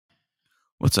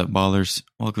What's up, ballers?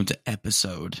 Welcome to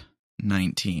episode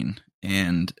 19.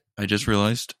 And I just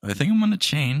realized I think I'm going to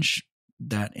change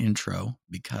that intro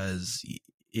because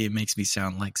it makes me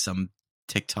sound like some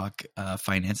TikTok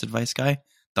finance advice guy.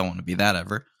 Don't want to be that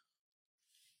ever.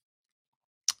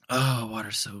 Oh,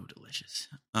 water's so delicious.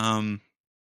 Welcome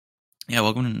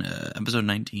to episode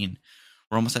 19.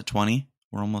 We're almost at 20.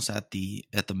 We're almost at the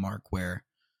mark where,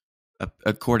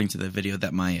 according to the video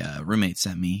that my roommate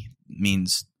sent me,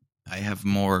 means I have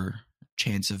more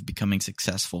chance of becoming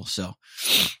successful. So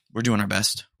we're doing our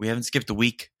best. We haven't skipped a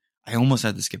week. I almost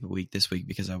had to skip a week this week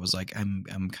because I was like,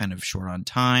 I'm kind of short on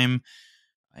time.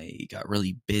 I got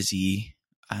really busy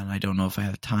and I don't know if I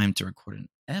have time to record an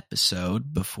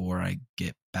episode before I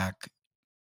get back,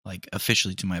 like,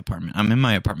 officially to my apartment. I'm in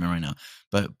my apartment right now,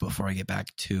 but before I get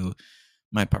back to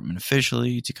my apartment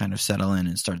officially to kind of settle in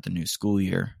and start the new school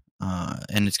year.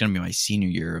 And it's going to be my senior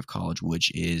year of college,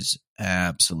 which is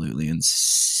absolutely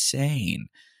insane.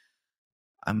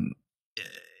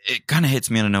 It kind of hits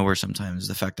me out of nowhere sometimes,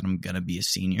 the fact that I'm going to be a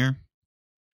senior.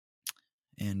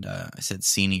 And I said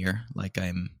senior like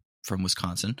I'm from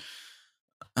Wisconsin.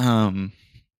 Kind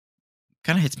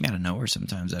of hits me out of nowhere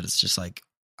sometimes that it's just like,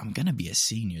 I'm going to be a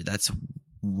senior. That's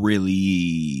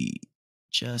really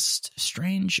just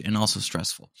strange and also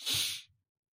stressful.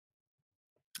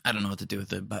 I don't know what to do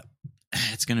with it, but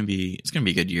it's gonna be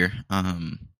a good year.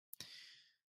 And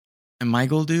my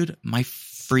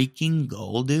freaking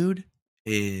goal, dude,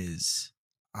 is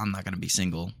I'm not gonna be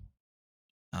single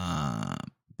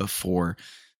before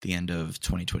the end of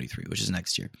 2023, which is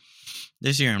next year.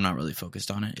 This year, I'm not really focused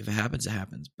on it. If it happens, it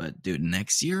happens. But dude,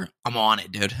 next year, I'm on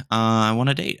it, dude. I want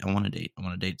to date. I want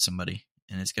to date somebody,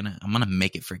 and I'm gonna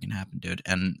make it freaking happen, dude.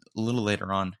 And a little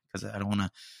later on, because I don't want to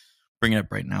bring it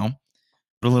up right now.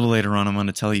 But a little later on, I'm going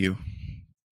to tell you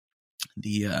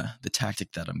the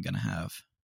tactic that I'm going to have.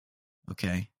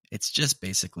 Okay? It's just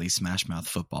basically Smash Mouth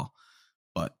football,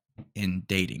 but in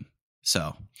dating.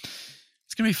 So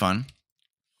it's going to be fun.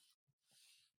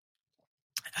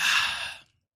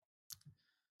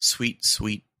 Sweet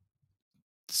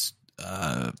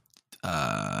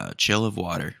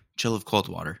chill of cold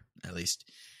water, at least.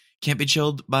 Can't be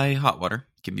chilled by hot water.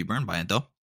 Can be burned by it, though.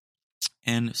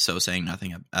 And so saying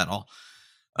nothing at all.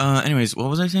 Anyways, what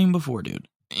was I saying before, dude?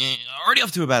 Already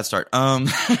off to a bad start.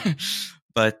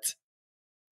 But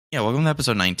yeah, welcome to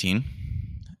episode 19.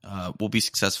 We'll be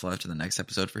successful after the next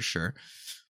episode for sure.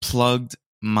 Plugged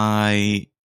my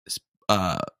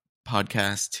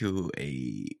podcast to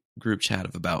a group chat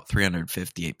of about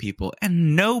 358 people,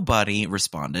 and nobody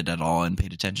responded at all and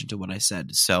paid attention to what I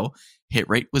said. So hit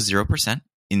rate was 0%.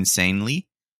 Insanely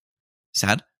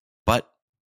sad, but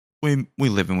we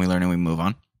live and we learn and we move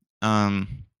on.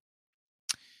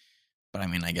 But I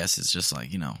mean, I guess it's just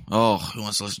like, who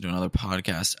wants to listen to another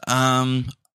podcast?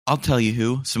 I'll tell you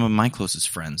who. Some of my closest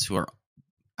friends who are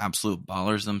absolute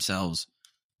ballers themselves.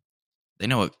 They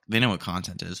know what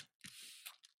content is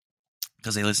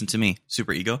because they listen to me.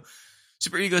 Super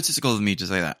egotistical of me to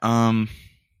say that. But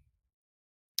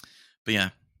yeah,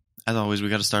 as always, we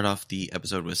got to start off the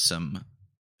episode with some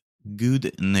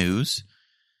good news.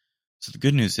 So the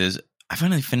good news is, I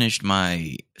finally finished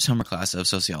my summer class of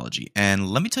sociology, and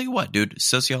let me tell you what, dude,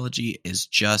 sociology is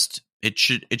it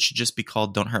should just be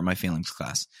called "Don't Hurt My Feelings"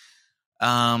 class.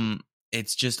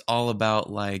 It's just all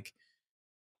about, like,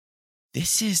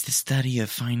 this is the study of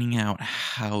finding out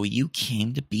how you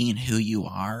came to be and who you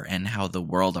are and how the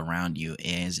world around you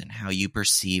is and how you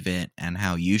perceive it and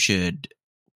how you should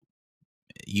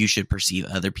perceive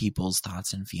other people's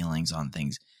thoughts and feelings on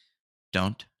things.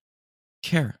 Don't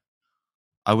care.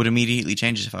 I would immediately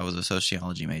change it if I was a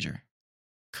sociology major,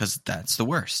 because that's the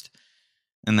worst.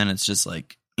 And then it's just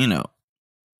like, I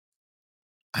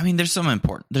mean, there's some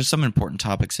important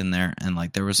topics in there, and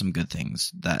like there were some good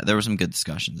things, there were some good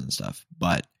discussions and stuff.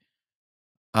 But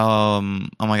oh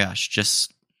my gosh,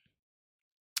 just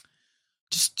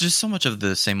so much of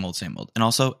the same old. And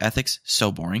also ethics,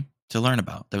 so boring to learn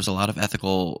about. There was a lot of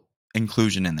ethical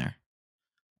inclusion in there.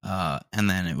 And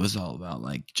then it was all about,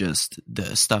 like, just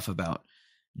the stuff about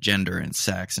gender and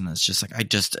sex, and it's just like, I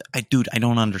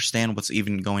don't understand what's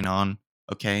even going on.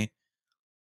 Okay,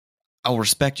 I'll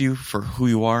respect you for who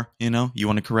you are. You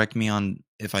want to correct me on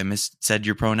if I said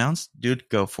your pronouns, dude,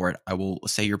 go for it. I will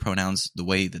say your pronouns the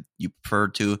way that you prefer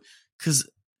to, because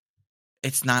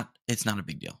it's not a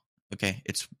big deal. Okay,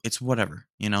 it's whatever.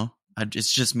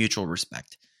 It's just mutual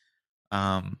respect.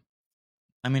 I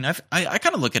mean, I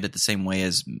kind of look at it the same way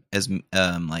as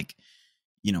like,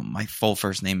 my full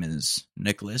first name is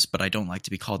Nicholas, but I don't like to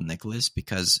be called Nicholas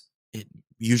because it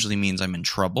usually means I'm in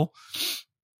trouble.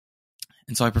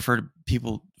 And so I prefer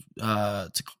people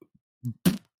to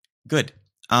Good.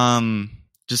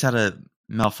 Just had a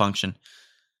malfunction.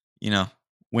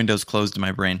 Windows closed in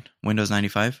my brain. Windows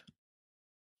 95.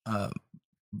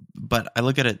 But I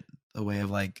look at it a way of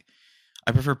like,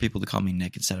 I prefer people to call me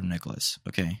Nick instead of Nicholas.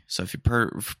 Okay, so if you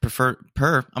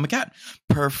prefer, I'm a cat.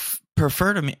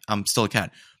 Prefer to me, I'm still a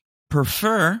cat.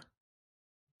 Prefer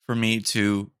for me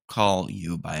to call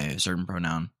you by a certain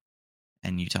pronoun,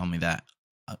 and you tell me that.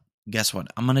 Guess what?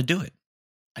 I'm gonna do it.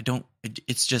 I don't.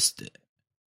 It's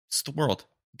the world.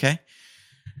 Okay.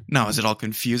 Now, is it all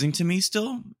confusing to me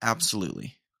still?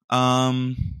 Absolutely.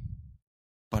 But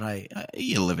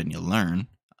you live and you learn.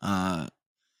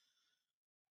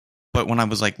 But when I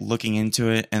was like looking into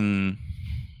it and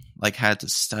like had to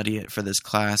study it for this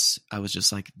class, I was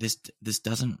just like, this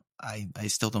doesn't. I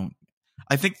still don't.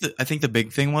 I think the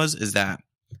big thing is that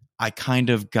I kind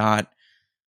of got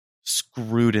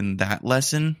screwed in that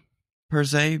lesson per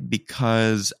se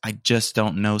because I just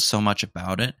don't know so much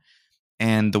about it.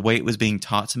 And the way it was being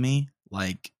taught to me,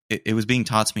 like it was being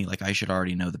taught to me like I should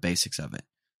already know the basics of it.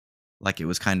 Like it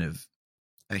was kind of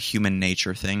a human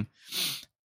nature thing.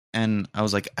 And I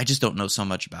was like, I just don't know so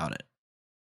much about it.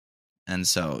 And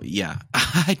so, yeah,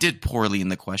 I did poorly in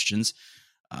the questions.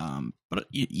 But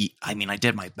I mean, I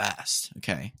did my best.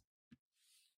 Okay.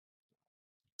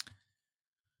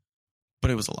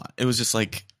 But it was a lot. It was just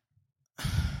like,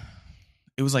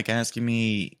 it was like asking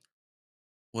me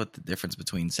what the difference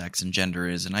between sex and gender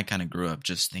is. And I kind of grew up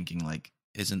just thinking like,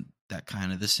 isn't that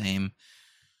kind of the same?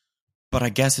 But I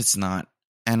guess it's not.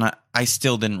 And I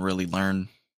still didn't really learn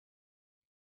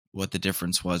what the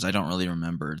difference was. I don't really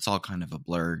remember. It's all kind of a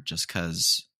blur just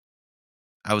because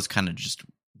I was kind of just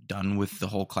done with the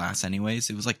whole class anyways.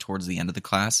 It was like towards the end of the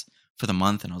class for the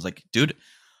month. And I was like, dude,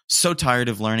 so tired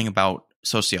of learning about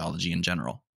sociology in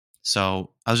general.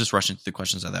 So I was just rushing through the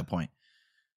questions at that point.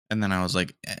 And then I was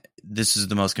like, this is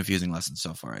the most confusing lesson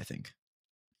so far, I think.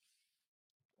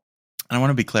 And I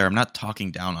want to be clear, I'm not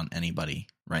talking down on anybody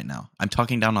right now. I'm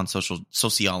talking down on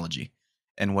sociology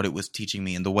and what it was teaching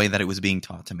me and the way that it was being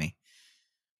taught to me.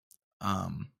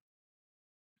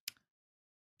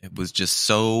 It was just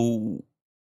so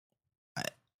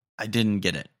I didn't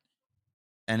get it.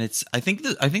 And I think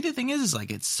the thing is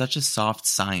like it's such a soft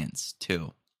science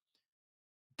too.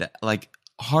 That like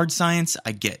hard science,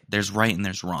 I get there's right and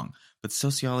there's wrong. But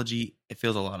sociology, it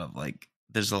feels a lot of like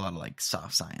there's a lot of like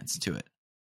soft science to it.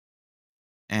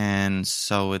 And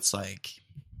so it's like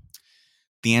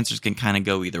the answers can kind of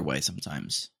go either way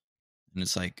sometimes. And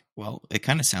it's like, well, it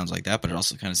kind of sounds like that, but it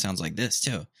also kind of sounds like this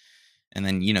too. And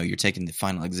then, you're taking the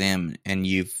final exam and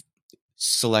you've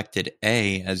selected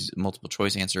A as multiple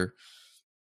choice answer.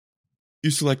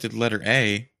 You selected letter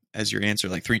A as your answer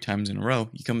like 3 times in a row.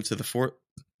 You come to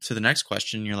the next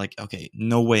question. You're like, okay,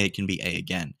 no way it can be A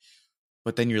again.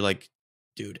 But then you're like,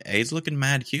 dude, A's looking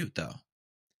mad cute though.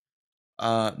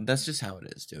 That's just how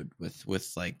it is, dude.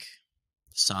 With like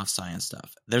soft science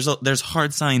stuff. There's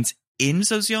hard science in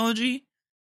sociology,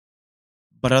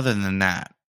 but other than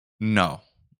that, no,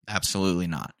 absolutely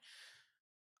not.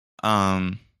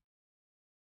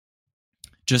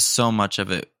 Just so much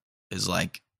of it is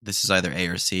like this is either A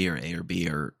or C or A or B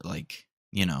or like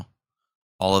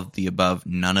all of the above,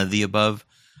 none of the above.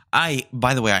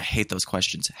 By the way, I hate those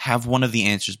questions. Have one of the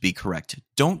answers be correct.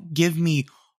 Don't give me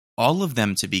all of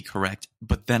them to be correct,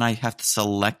 but then I have to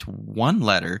select one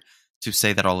letter to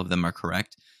say that all of them are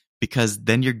correct, because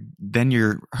then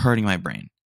you're hurting my brain,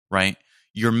 right?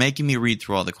 You're making me read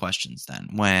through all the questions then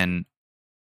when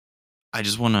I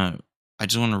just want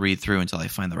to read through until I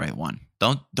find the right one.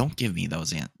 Don't give me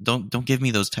those don't give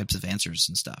me those types of answers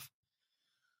and stuff.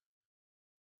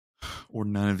 Or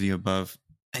none of the above.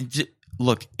 And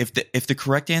look, if the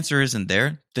correct answer isn't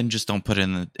there, then just don't put it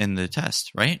in the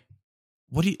test, right?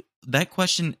 That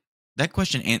question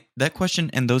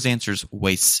and those answers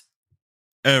waste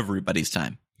everybody's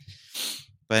time.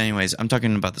 But anyways, I'm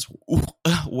talking about this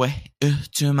way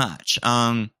too much.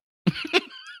 Why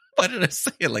did I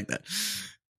say it like that?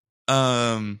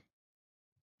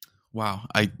 Wow,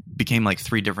 I became like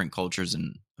 3 different cultures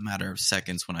in a matter of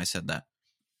seconds when I said that.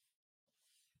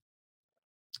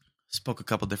 Spoke a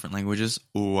couple different languages.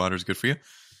 Ooh, water's good for you.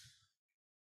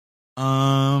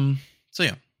 So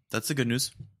yeah, that's the good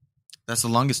news. That's the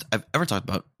longest I've ever talked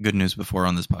about good news before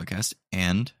on this podcast,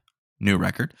 and new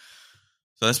record.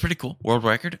 So that's pretty cool. World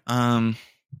record. But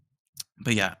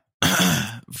yeah,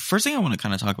 first thing I want to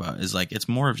kind of talk about is like, it's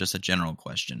more of just a general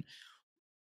question.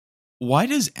 Why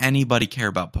does anybody care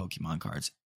about Pokemon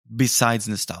cards besides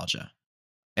nostalgia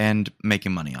and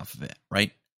making money off of it,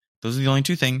 right? Those are the only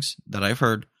 2 things that I've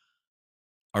heard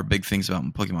are big things about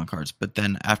Pokemon cards. But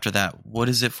then after that, what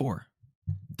is it for?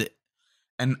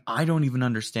 And I don't even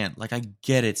understand. Like, I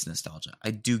get it's nostalgia. I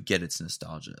do get it's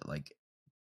nostalgia. Like,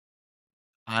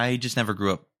 I just never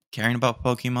grew up caring about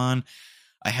Pokemon.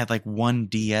 I had like one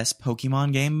DS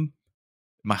Pokemon game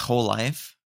my whole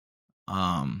life.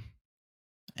 And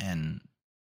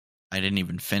I didn't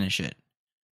even finish it.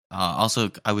 Also,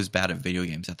 I was bad at video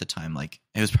games at the time. Like,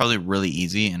 it was probably really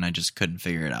easy, and I just couldn't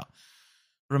figure it out.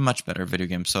 We're a much better video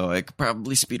game, so I could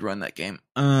probably speedrun that game.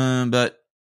 But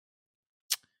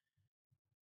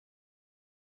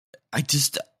I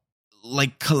just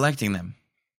like collecting them.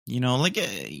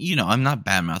 I'm not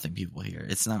bad mouthing people here.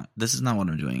 This is not what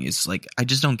I'm doing. It's like, I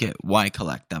just don't get why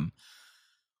collect them.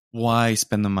 Why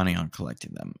spend the money on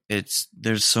collecting them?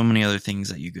 There's so many other things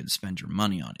that you could spend your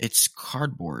money on. It's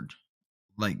cardboard.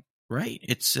 Like, right?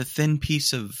 It's a thin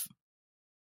piece of,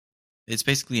 it's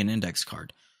basically an index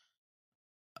card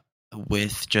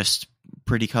with just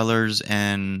pretty colors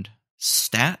and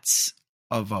stats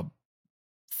of a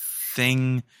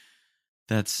thing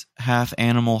that's half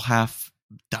animal, half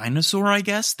dinosaur, I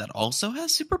guess, that also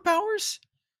has superpowers.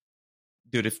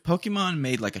 Dude, if Pokemon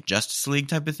made like a Justice League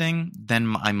type of thing,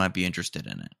 then I might be interested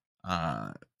in it.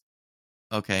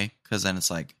 Okay, because then it's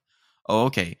like, oh,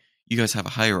 okay, you guys have a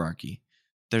hierarchy.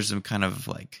 There's some kind of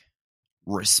like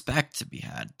respect to be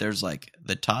had. There's like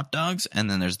the top dogs, and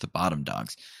then there's the bottom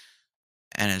dogs,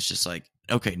 and it's just like,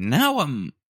 okay, now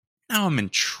I'm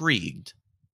intrigued.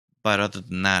 But other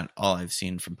than that, all I've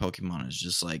seen from Pokemon is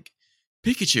just like,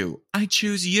 Pikachu, I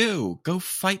choose you. Go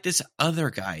fight this other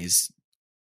guy's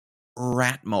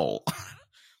rat mole.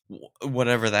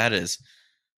 Whatever that is.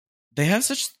 They have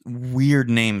such weird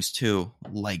names too.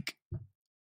 Like,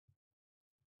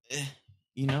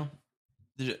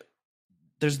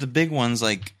 there's the big ones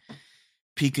like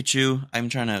Pikachu. I'm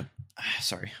trying to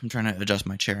adjust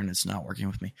my chair and it's not working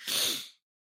with me.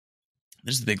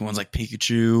 There's the big ones like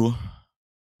Pikachu,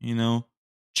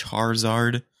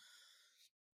 Charizard.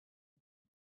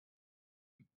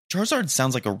 Charizard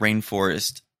sounds like a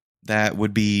rainforest that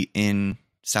would be in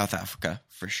South Africa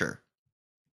for sure.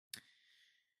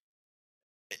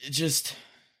 It just,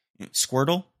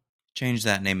 Squirtle, change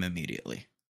that name immediately.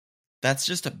 That's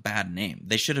just a bad name.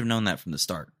 They should have known that from the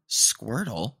start.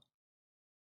 Squirtle?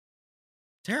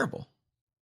 Terrible.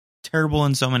 Terrible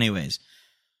in so many ways.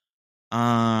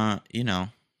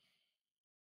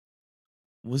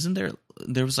 Wasn't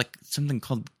there was like something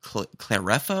called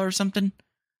Clarefa or something?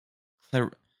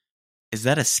 Is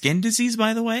that a skin disease,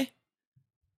 by the way?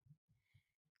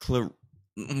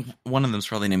 One of them's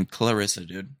probably named Clarissa,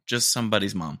 dude. Just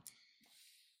somebody's mom.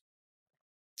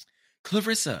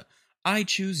 Clarissa, I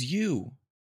choose you.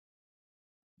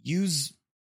 Use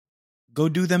go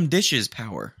do them dishes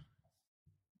power.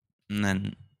 And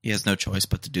then he has no choice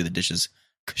but to do the dishes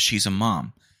because she's a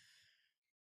mom.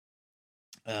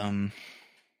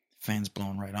 Fans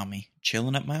blowing right on me.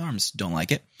 Chilling up my arms. Don't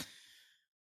like it.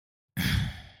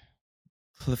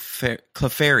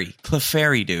 Clefairy,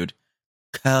 dude.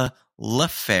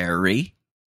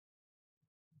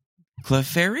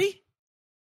 Clefairy?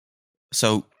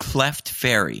 So, Cleft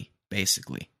Fairy,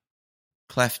 basically.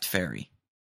 Cleft Fairy.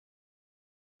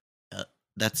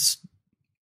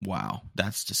 Wow,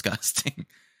 that's disgusting.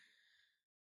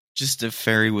 Just a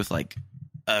fairy with like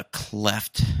a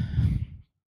cleft,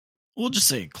 we'll just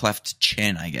say a cleft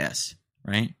chin, I guess,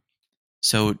 right?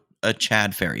 So a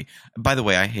Chad fairy. By the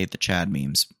way, I hate the Chad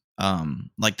memes.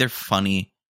 Like they're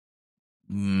funny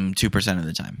 2% of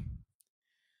the time.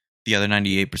 The other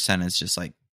 98% is just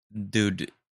like,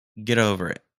 dude, get over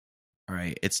it. All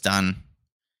right, it's done.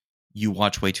 You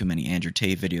watch way too many Andrew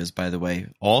Tate videos, by the way.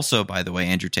 Also, by the way,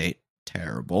 Andrew Tate,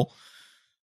 terrible.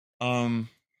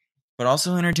 But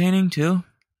also entertaining too.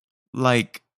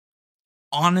 Like,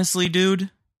 honestly,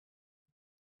 dude,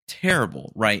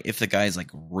 terrible, right? If the guy's like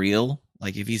real,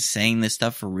 like if he's saying this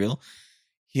stuff for real.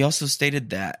 He also stated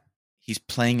that he's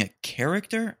playing a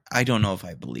character. I don't know if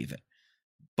I believe it.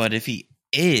 But if he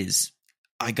is,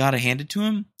 I gotta hand it to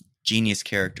him. Genius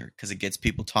character, because it gets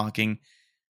people talking,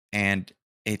 and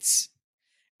it's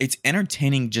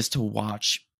entertaining just to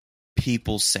watch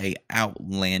people say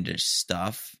outlandish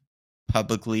stuff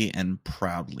publicly and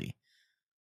proudly.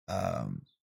 And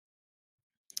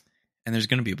there's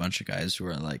going to be a bunch of guys who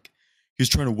are like, he's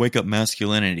trying to wake up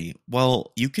masculinity.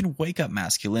 Well, you can wake up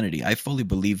masculinity. I fully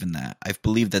believe in that. I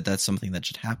believe that that's something that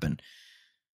should happen.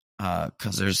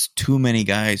 Because there's too many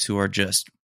guys who are just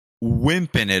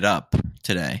wimping it up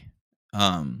today.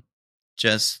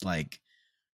 Just like,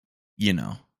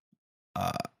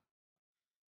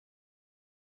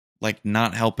 like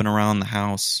not helping around the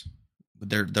house.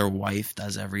 Their wife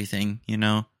does everything,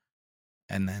 and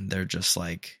then they're just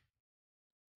like,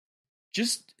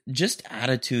 just just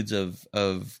attitudes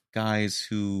of guys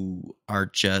who are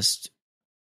just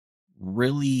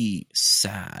really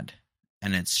sad,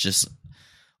 and it's just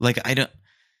like I don't.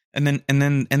 And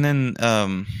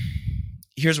then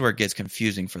here's where it gets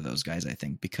confusing for those guys, I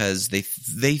think, because they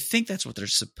think that's what they're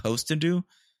supposed to do,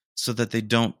 so that they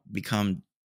don't become,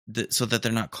 so that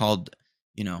they're not called,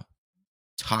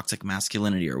 toxic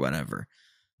masculinity or whatever.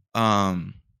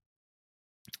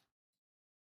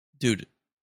 Dude,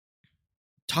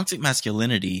 toxic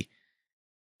masculinity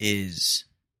is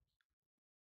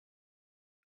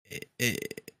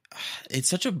it's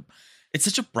such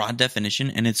a broad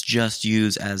definition, and it's just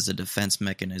used as a defense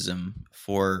mechanism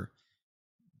for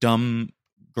dumb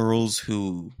girls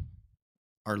who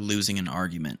are losing an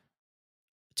argument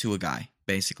to a guy,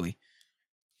 basically.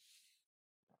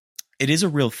 It is a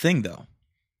real thing, though,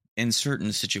 in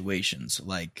certain situations,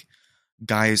 like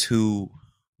guys who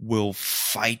will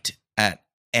fight at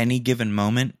any given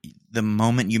moment. The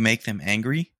moment you make them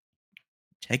angry,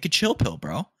 take a chill pill,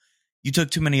 bro. You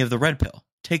took too many of the red pill.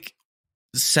 Take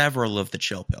several of the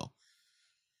chill pill.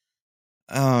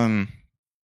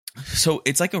 So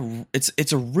it's like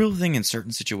it's a real thing in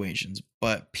certain situations,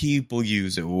 but people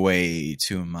use it way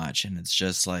too much, and it's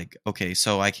just like, okay,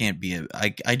 so I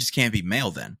just can't be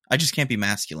male then. I just can't be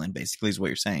masculine, basically, is what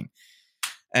you're saying.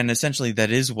 And essentially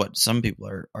that is what some people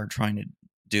are trying to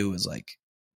do, is like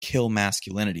kill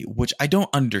masculinity, which I don't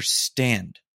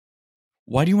understand.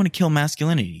 Why do you want to kill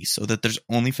masculinity? So that there's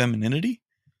only femininity?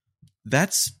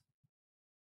 That's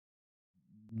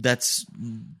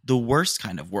the worst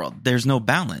kind of world. There's no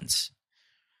balance.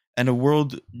 And a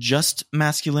world just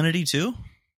masculinity too,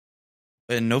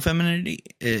 and no femininity,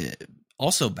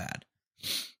 also bad.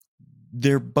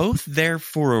 They're both there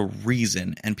for a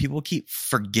reason, and people keep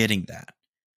forgetting that.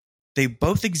 They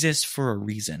both exist for a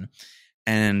reason,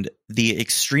 and the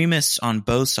extremists on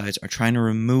both sides are trying to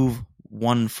remove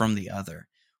one from the other,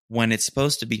 when it's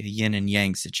supposed to be a yin and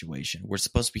yang situation. We're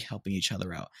supposed to be helping each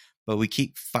other out, but we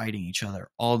keep fighting each other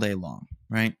all day long,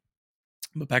 right?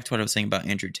 But back to what I was saying about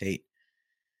Andrew Tate.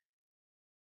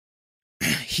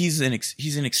 He's an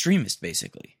extremist,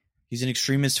 basically. He's an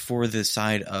extremist for the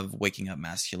side of waking up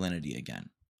masculinity again.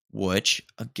 Which,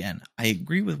 again, I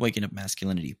agree with waking up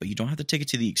masculinity, but you don't have to take it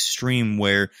to the extreme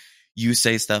where you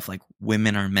say stuff like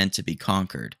women are meant to be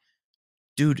conquered.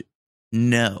 Dude,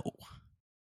 no.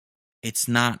 It's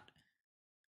not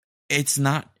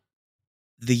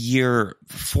the year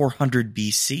 400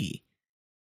 BC.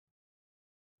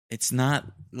 It's not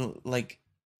like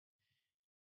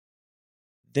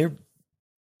I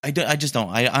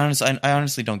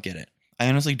honestly don't get it. I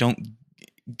honestly don't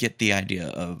get the idea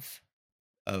of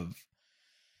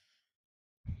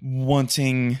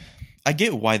wanting. I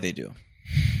get why they do.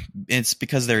 It's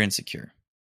because they're insecure,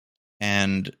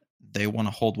 and they want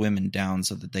to hold women down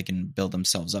so that they can build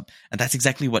themselves up. And that's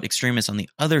exactly what extremists on the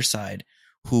other side,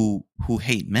 who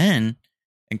hate men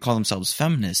and call themselves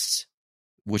feminists,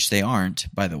 which they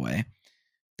aren't, by the way.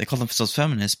 They call themselves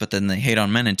feminists, but then they hate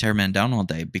on men and tear men down all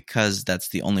day, because that's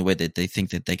the only way that they think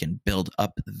that they can build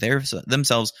up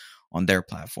themselves on their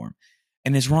platform.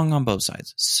 And it's wrong on both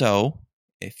sides. So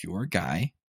if you're a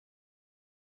guy,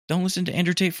 don't listen to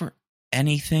Andrew Tate for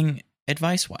anything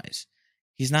advice-wise.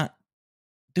 He's not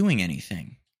doing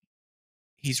anything.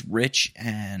 He's rich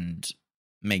and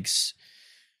makes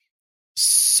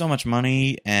so much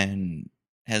money and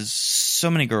has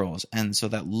so many girls, and so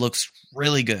that looks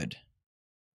really good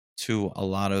to a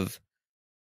lot of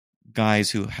guys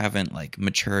who haven't like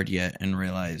matured yet and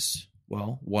realize,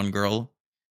 well, one girl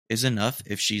is enough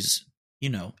if she's,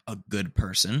 a good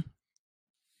person.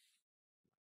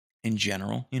 In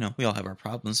general, we all have our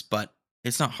problems, but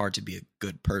it's not hard to be a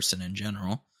good person in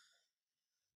general.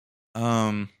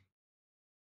 So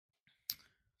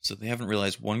they haven't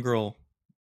realized one girl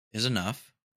is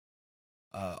enough.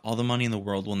 All the money in the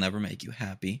world will never make you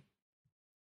happy.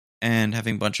 And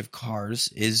having a bunch of cars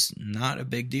is not a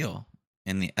big deal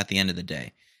at the end of the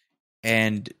day.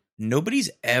 And nobody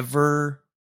ever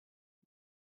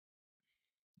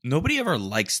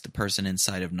likes the person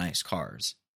inside of nice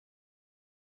cars.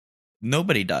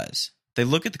 Nobody does. They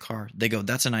look at the car, they go,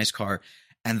 that's a nice car,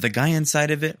 and the guy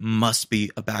inside of it must be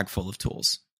a bag full of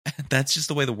tools. That's just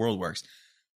the way the world works.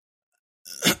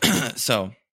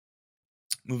 So,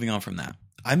 moving on from that.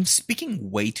 I'm speaking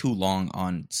way too long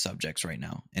on subjects right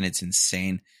now, and it's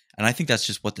insane. And I think that's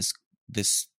just what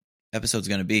this episode's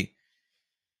going to be.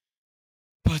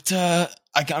 But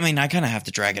I kind of have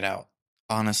to drag it out,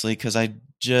 honestly, because I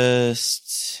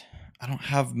don't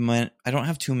have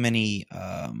too many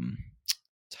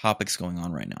topics going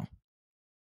on right now.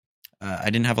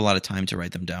 I didn't have a lot of time to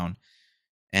write them down,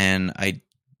 and I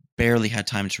barely had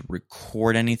time to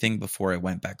record anything before I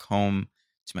went back home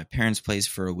to my parents' place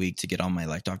for a week to get all my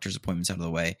like doctor's appointments out of the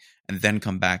way and then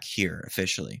come back here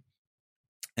officially.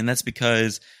 And that's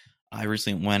because I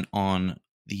recently went on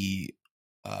the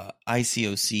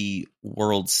ICOC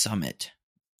World Summit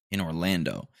in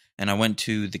Orlando, and I went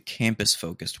to the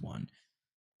campus-focused one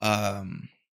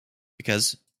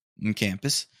because in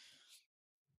campus.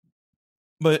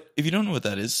 But if you don't know what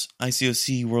that is,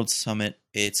 ICOC World Summit,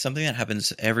 it's something that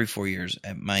happens every 4 years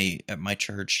at my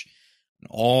church and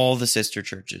all the sister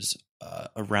churches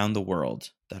around the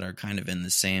world that are kind of in the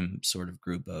same sort of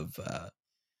group of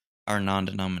our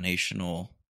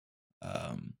non-denominational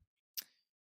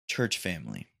church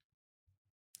family.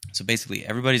 So basically,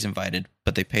 everybody's invited,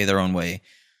 but they pay their own way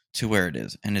to where it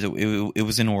is, and it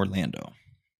was in Orlando,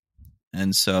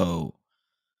 and so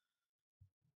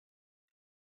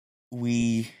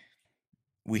we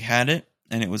had it,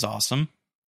 and it was awesome.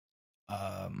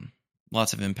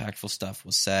 Lots of impactful stuff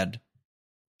was said.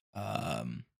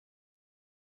 The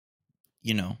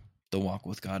walk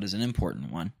with God is an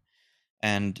important one,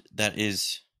 and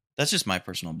that's just my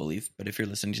personal belief. But if you're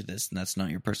listening to this and that's not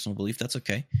your personal belief, that's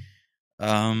okay.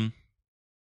 You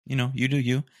do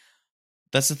you.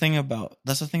 That's the thing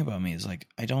about me is like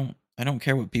I don't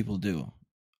care what people do,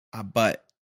 but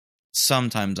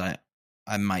sometimes I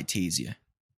might tease you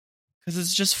because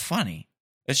it's just funny.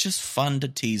 It's just fun to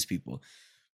tease people.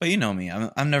 But you know me,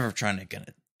 I'm never trying to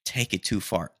take it too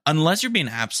far. Unless you're being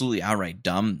absolutely outright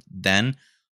dumb, then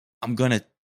I'm gonna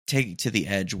take it to the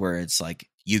edge where it's like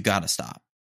you gotta stop.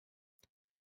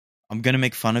 I'm gonna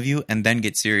make fun of you and then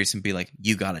get serious and be like,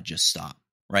 you gotta just stop,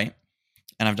 right?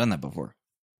 And I've done that before.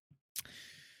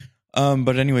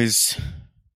 But anyways,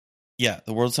 yeah,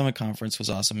 the World Summit Conference was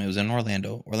awesome. It was in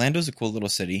Orlando. Orlando's a cool little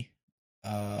city.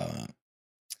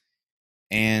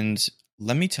 And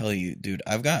let me tell you, dude,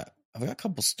 I've got a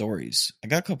couple stories. I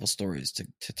got a couple stories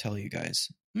to tell you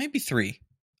guys. Maybe 3.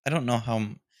 I don't know how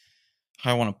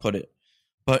I want to put it.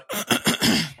 But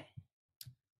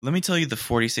let me tell you the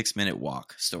 46-minute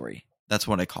walk story. That's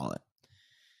what I call it.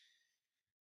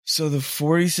 So the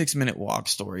 46-minute walk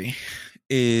story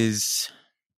is,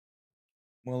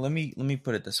 well, let me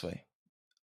put it this way.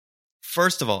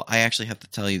 First of all, I actually have to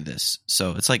tell you this.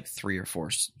 So it's like 3 or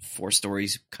 4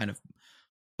 stories kind of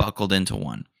buckled into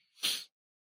one.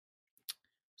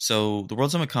 So the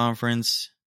World Summit Conference,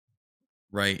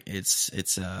 right? It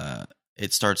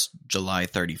starts July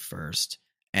 31st,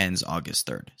 ends August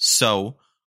 3rd. So,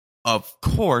 of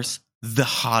course, the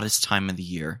hottest time of the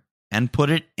year, and put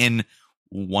it in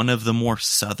one of the more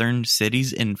southern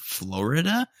cities in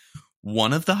Florida,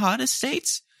 one of the hottest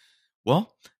states.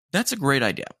 Well, that's a great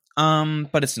idea.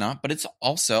 But it's not. But it's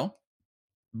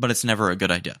never a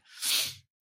good idea.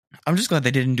 I'm just glad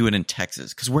they didn't do it in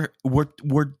Texas because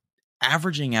we're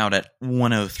averaging out at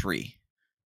 103,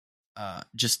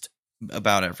 just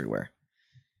about everywhere,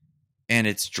 and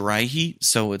it's dry heat,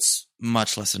 so it's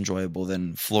much less enjoyable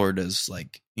than Florida's.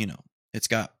 Like,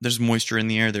 there's moisture in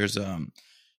the air, there's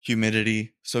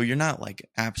humidity, so you're not like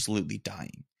absolutely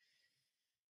dying.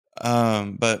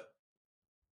 But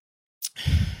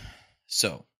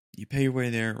so you pay your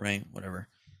way there, right? Whatever.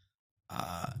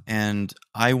 And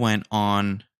I went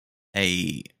on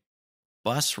a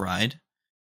bus ride,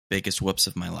 biggest whoops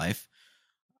of my life.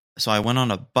 So I went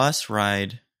on a bus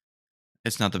ride.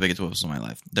 It's not the biggest whoops of my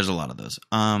life. There's a lot of those.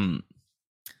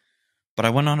 But I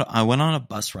went on a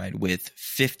bus ride with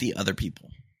 50 other people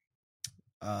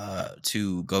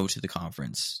to go to the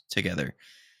conference together.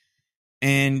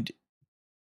 And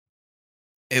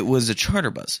it was a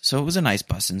charter bus. So it was a nice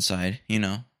bus inside,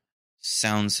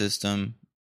 sound system,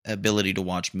 ability to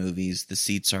watch movies. The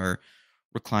seats are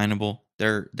reclinable.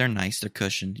 They're nice. They're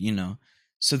cushioned,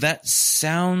 So that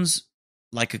sounds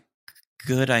like a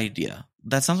good idea.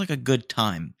 That sounds like a good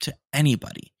time to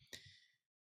anybody.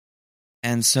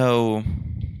 And so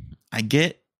I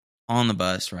get on the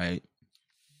bus, right?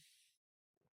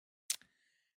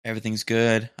 Everything's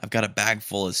good. I've got a bag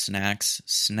full of snacks,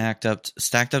 stacked up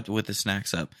with the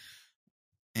snacks up.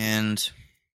 And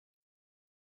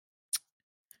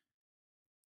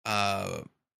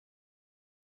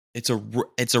it's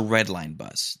a red line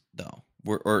bus though.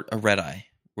 Or a red eye.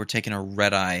 We're taking a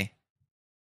red eye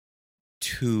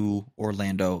to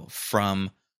Orlando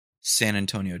from San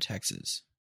Antonio, Texas.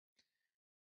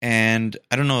 And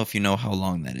I don't know if you know how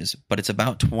long that is, but it's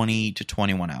about 20 to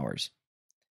 21 hours.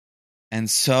 And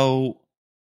so,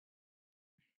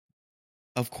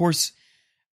 of course,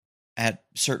 at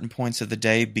certain points of the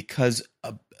day, because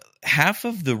half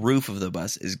of the roof of the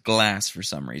bus is glass for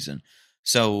some reason.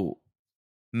 So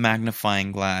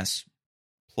magnifying glass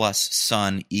plus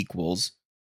sun equals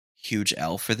huge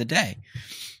L for the day.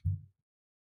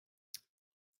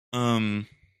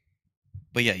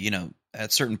 But yeah,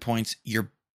 at certain points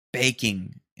you're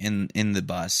baking in the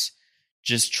bus,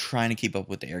 just trying to keep up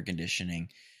with the air conditioning.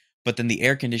 But then the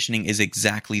air conditioning is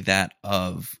exactly that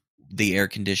of the air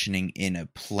conditioning in a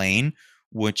plane,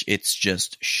 which it's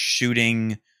just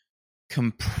shooting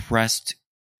compressed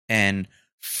and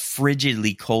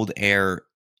frigidly cold air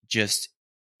just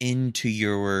into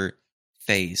your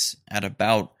face at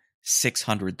about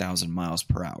 600,000 miles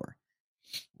per hour.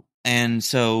 And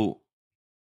so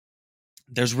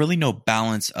there's really no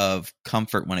balance of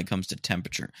comfort when it comes to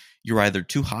temperature. You're either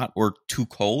too hot or too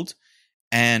cold.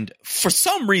 And for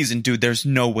some reason, dude, there's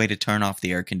no way to turn off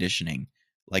the air conditioning.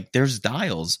 Like there's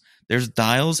dials,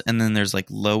 and then there's like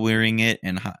lowering it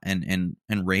and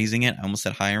raising it. I almost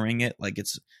said hiring it, like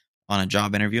it's on a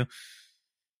job interview.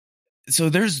 So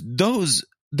there's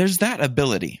that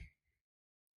ability,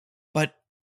 but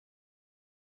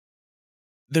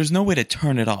there's no way to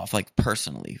turn it off, like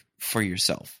personally for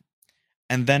yourself.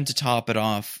 And then to top it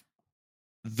off,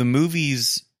 the movie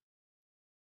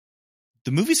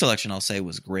selection, I'll say,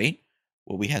 was great,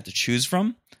 what we had to choose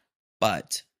from,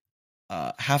 but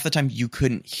half the time you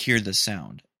couldn't hear the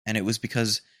sound. And it was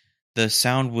because the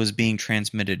sound was being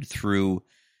transmitted through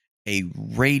a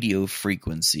radio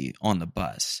frequency on the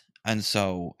bus. And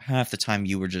so half the time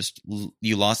you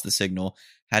lost the signal,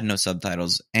 had no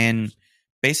subtitles, and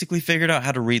basically figured out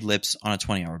how to read lips on a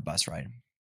 20-hour bus ride.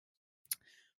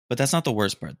 But that's not the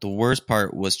worst part. The worst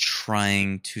part was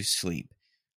trying to sleep.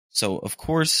 So, of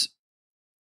course,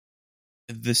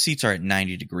 the seats are at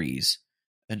 90 degrees,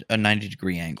 a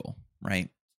 90-degree angle, right?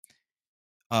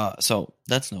 So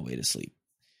that's no way to sleep.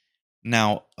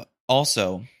 Now,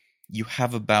 also, you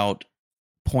have about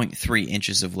 0.3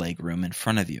 inches of leg room in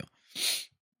front of you.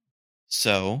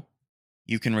 So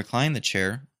you can recline the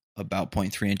chair about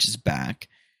 0.3 inches back,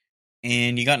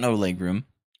 and you got no leg room.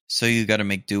 So you got to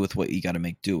make do with what you got to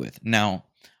make do with. Now,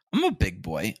 I'm a big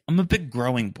boy. I'm a big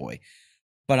growing boy.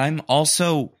 But I'm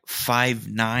also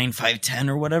 5'9", 5'10",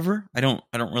 or whatever. I don't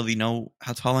really know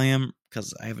how tall I am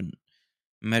because I haven't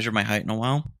measured my height in a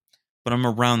while. But I'm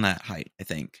around that height, I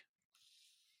think.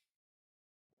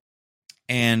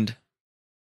 And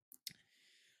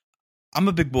I'm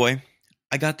a big boy.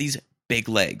 I got these big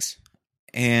legs.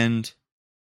 And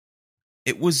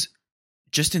it was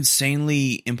just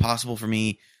insanely impossible for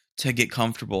me to get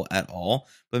comfortable at all.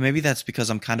 But maybe that's because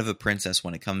I'm kind of a princess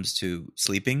when it comes to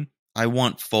sleeping. I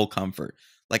want full comfort.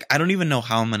 Like, I don't even know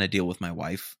how I'm going to deal with my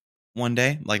wife one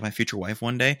day, like my future wife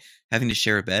one day, having to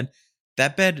share a bed.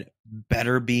 That bed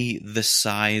better be the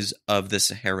size of the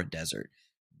Sahara Desert,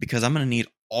 because I'm going to need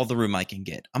all the room I can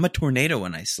get. I'm a tornado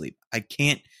when I sleep.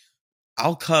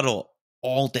 I'll cuddle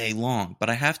all day long, but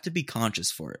I have to be conscious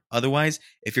for it. Otherwise,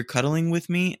 if you're cuddling with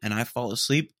me and I fall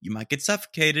asleep, you might get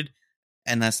suffocated,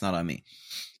 and that's not on me.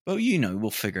 But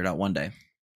we'll figure it out one day.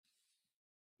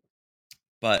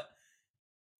 But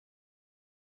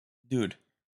dude,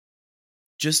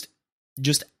 just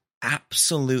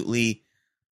absolutely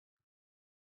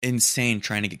insane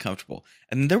trying to get comfortable.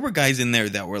 And there were guys in there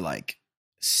that were like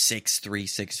 6'3",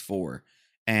 6'4",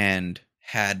 and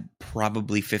had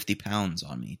probably 50 pounds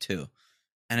on me too.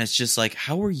 And it's just like,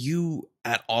 how are you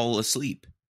at all asleep?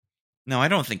 Now, I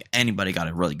don't think anybody got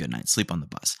a really good night's sleep on the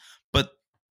bus, but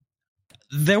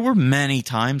there were many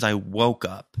times I woke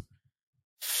up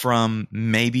from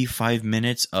maybe 5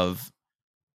 minutes of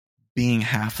being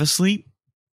half asleep,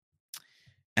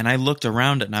 and I looked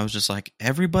around it and I was just like,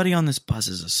 everybody on this bus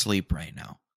is asleep right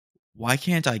now. Why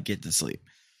can't I get to sleep?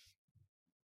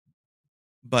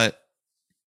 But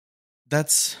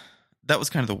that was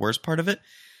kind of the worst part of it.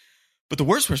 But the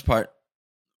worst part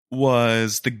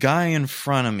was the guy in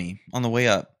front of me on the way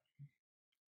up.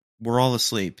 We're all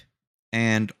asleep,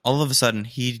 and all of a sudden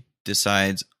he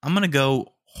decides, I'm going to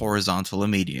go horizontal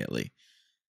immediately.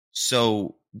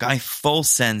 So guy full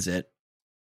sends it,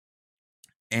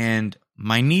 and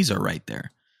my knees are right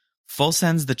there. Full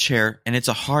sends the chair, and it's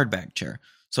a hardback chair.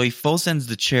 So he full sends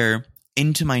the chair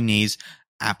into my knees,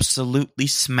 absolutely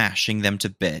smashing them to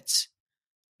bits.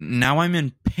 Now I'm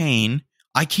in pain.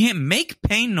 I can't make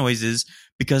pain noises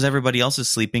because everybody else is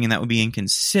sleeping, and that would be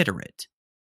inconsiderate.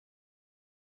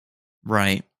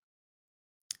 Right?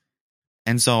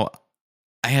 And so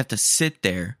I have to sit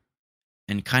there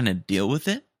and kind of deal with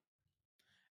it.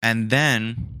 And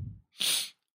then,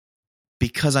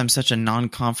 because I'm such a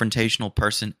non-confrontational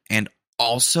person and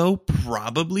also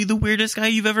probably the weirdest guy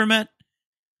you've ever met,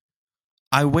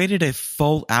 I waited a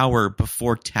full hour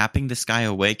before tapping this guy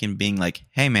awake and being like,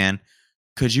 hey man,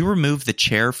 could you remove the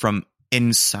chair from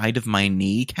inside of my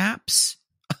kneecaps?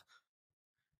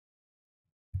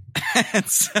 And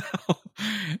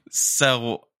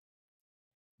so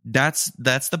that's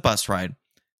the bus ride.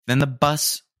 Then the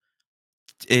bus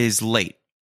is late.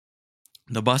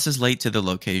 The bus is late to the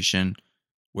location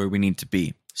where we need to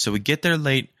be. So we get there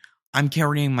late. I'm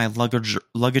carrying my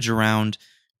luggage around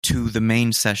to the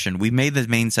main session. We made the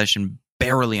main session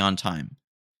barely on time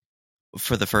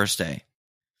for the first day.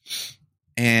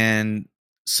 And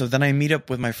so then I meet up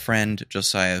with my friend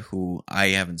Josiah, who I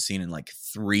haven't seen in like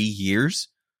 3 years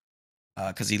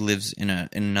because he lives in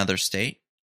another state.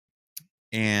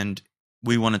 And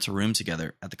we wanted to room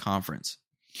together at the conference.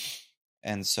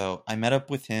 And so I met up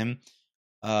with him,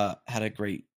 had a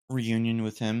great reunion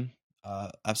with him.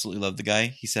 Absolutely loved the guy.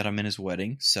 He said I'm in his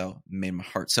wedding, so made my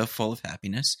heart so full of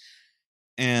happiness.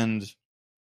 And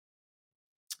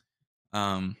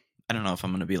I don't know if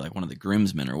I'm going to be like one of the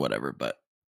groomsmen or whatever, but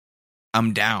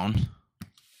I'm down.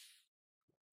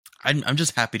 I'm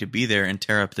just happy to be there and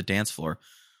tear up the dance floor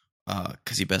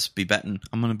because you best be betting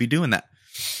I'm going to be doing that.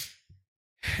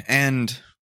 And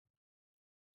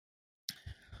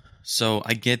so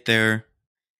I get there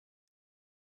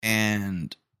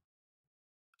and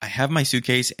I have my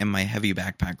suitcase and my heavy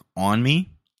backpack on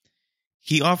me.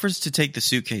 He offers to take the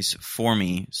suitcase for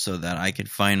me so that I could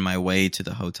find my way to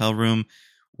the hotel room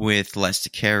with less to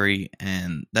carry,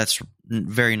 and that's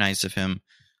very nice of him.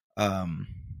 And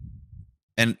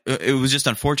it was just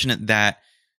unfortunate that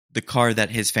the car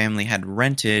that his family had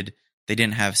rented, they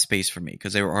didn't have space for me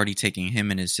because they were already taking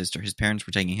him and his sister. His parents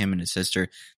were taking him and his sister.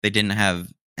 They didn't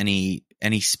have any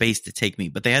space to take me,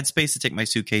 but they had space to take my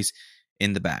suitcase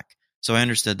in the back. So I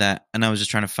understood that, and I was just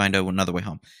trying to find out another way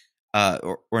home,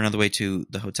 or another way to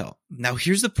the hotel. Now,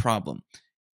 here's the problem.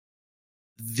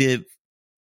 The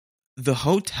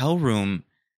hotel room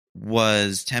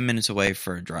was 10 minutes away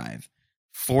for a drive,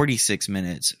 46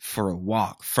 minutes for a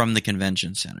walk from the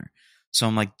convention center. So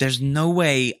I'm like, there's no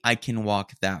way I can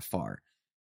walk that far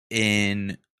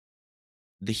in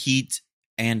the heat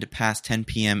and past 10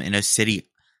 p.m. in a city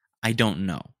I don't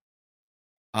know.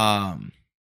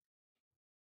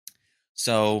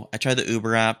 So I tried the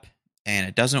Uber app and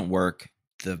it doesn't work.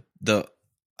 The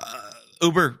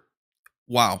Uber,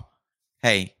 wow.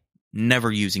 Hey,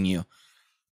 never using you.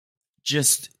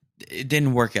 Just, it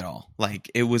didn't work at all. Like,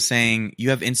 it was saying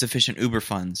you have insufficient Uber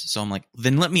funds. So I'm like,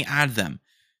 then let me add them.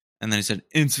 And then it said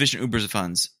insufficient Uber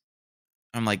funds.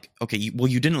 I'm like, okay, well,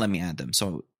 you didn't let me add them.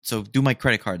 So do my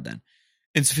credit card then.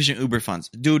 Insufficient Uber funds.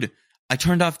 Dude, I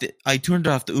turned off the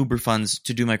Uber funds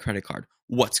to do my credit card.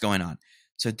 What's going on?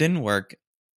 So it didn't work,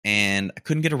 and I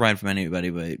couldn't get a ride from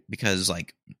anybody because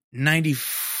like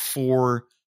 94%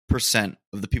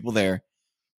 of the people there,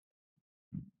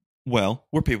 well,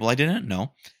 were people I didn't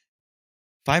know.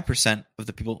 5% of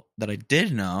the people that I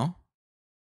did know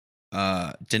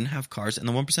didn't have cars, and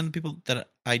the 1% of the people that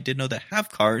I did know that have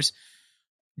cars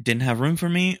didn't have room for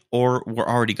me or were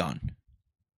already gone.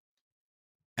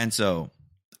 And so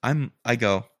I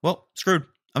go, well, screwed.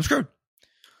 I'm screwed.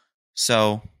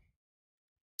 So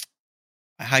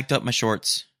I hiked up my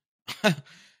shorts,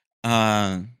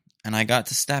 and I got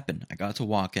to stepping. I got to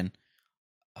walking.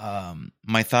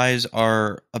 My thighs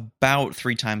are about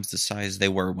 3 times the size they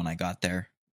were when I got there.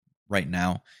 Right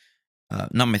now,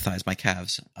 not my thighs, my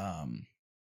calves.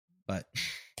 But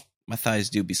my thighs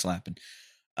do be slapping.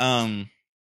 Slapping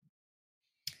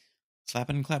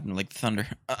and clapping like thunder.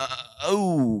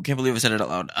 Oh, can't believe I said it out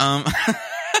loud.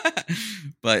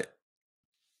 But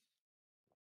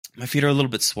my feet are a little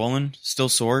bit swollen, still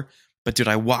sore. But dude,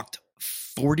 I walked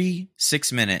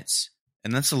 46 minutes,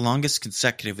 and that's the longest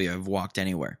consecutively I've walked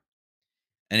anywhere.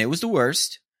 And it was the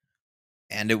worst,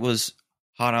 and it was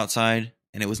hot outside,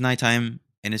 and it was nighttime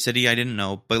in a city I didn't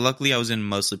know. But luckily, I was in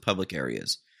mostly public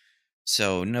areas,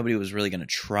 so nobody was really going to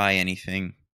try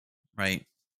anything, right?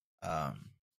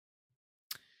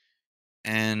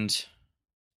 And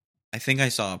I think I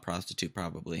saw a prostitute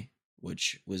probably,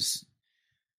 which was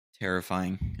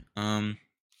terrifying.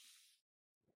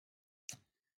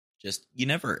 Just, you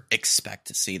never expect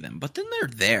to see them, but then they're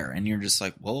there and you're just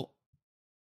like, well,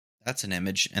 that's an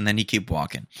image. And then you keep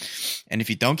walking. And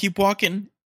if you don't keep walking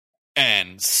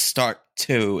and start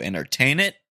to entertain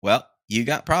it, well, you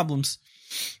got problems.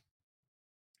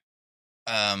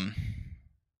 But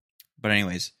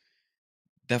anyways,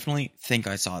 definitely think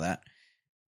I saw that.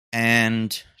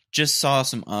 And just saw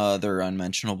some other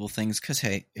unmentionable things because,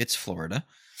 hey, it's Florida.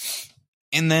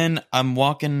 And then I'm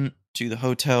walking to the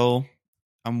hotel.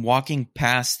 I'm walking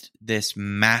past this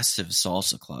massive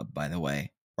salsa club, by the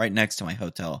way, right next to my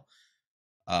hotel,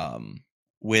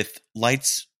 with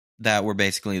lights that were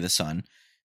basically the sun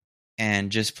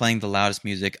and just playing the loudest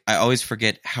music. I always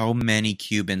forget how many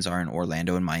Cubans are in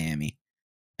Orlando and Miami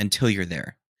until you're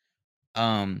there.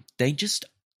 They just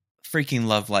freaking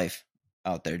love life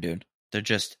out there, dude. They're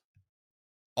just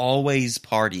always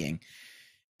partying,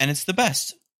 and it's the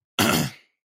best.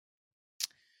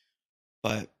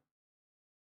 But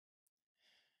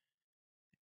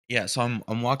yeah, so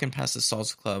I'm walking past the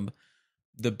salsa club.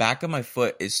 The back of my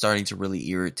foot is starting to really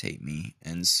irritate me,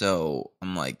 and so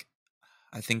I'm like,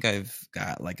 I think I've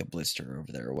got like a blister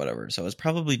over there or whatever. So it's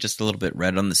probably just a little bit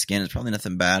red on the skin. It's probably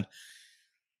nothing bad.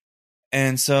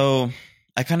 And so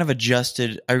I kind of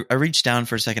adjusted. I reached down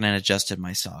for a second and adjusted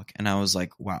my sock, and I was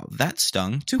like, wow, that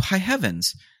stung to high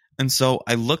heavens. And so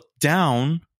I looked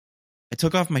down. I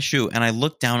took off my shoe and I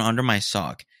looked down under my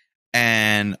sock,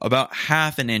 and about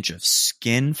half an inch of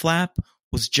skin flap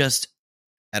was just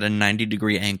at a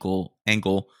 90-degree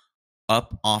angle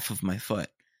up off of my foot.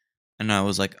 And I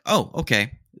was like, oh,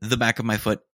 okay. The back of my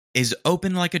foot is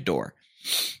open like a door.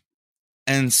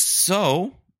 And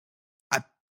so I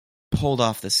pulled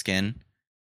off the skin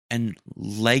and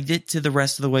legged it to the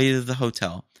rest of the way to the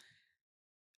hotel.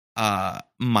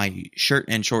 My shirt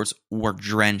and shorts were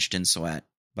drenched in sweat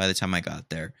by the time I got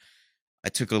there. I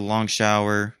took a long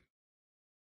shower,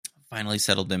 finally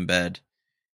settled in bed,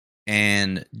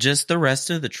 and just the rest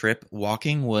of the trip,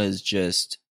 walking was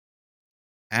just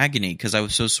agony because I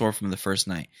was so sore from the first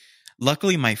night.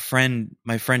 Luckily, my friend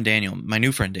Daniel, my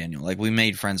new friend Daniel, like, we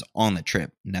made friends on the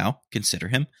trip. Now consider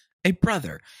him a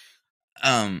brother.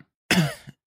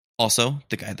 Also,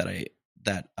 the guy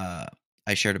that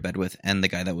I shared a bed with, and the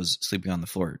guy that was sleeping on the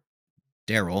floor,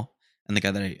 Daryl, and the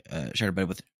guy that I shared a bed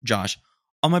with, Josh,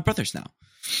 all my brothers now.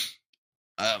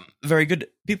 Very good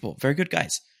people, very good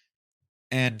guys.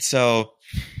 And so,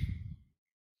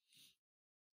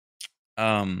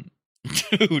 dude,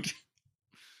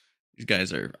 these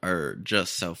guys are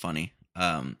just so funny.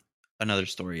 Another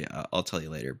story I'll tell you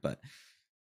later, but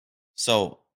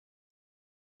so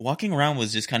walking around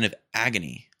was just kind of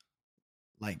agony.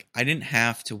 Like, I didn't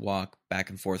have to walk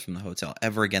back and forth from the hotel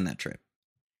ever again that trip.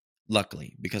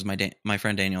 Luckily, because my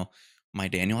friend Daniel,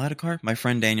 had a car. My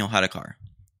friend Daniel had a car,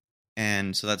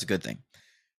 and so that's a good thing.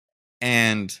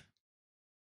 And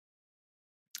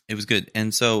it was good.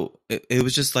 And so it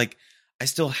was just like I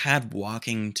still had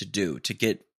walking to do to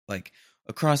get like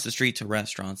across the street to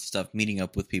restaurants and stuff, meeting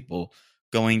up with people,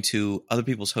 going to other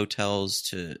people's hotels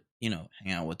to, hang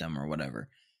out with them or whatever.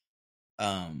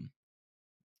 And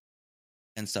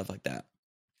stuff like that.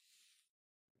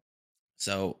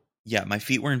 So, yeah, my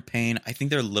feet were in pain. I think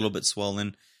they're a little bit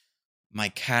swollen. My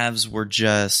calves were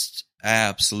just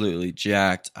absolutely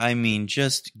jacked. I mean,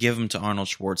 just give them to Arnold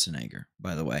Schwarzenegger,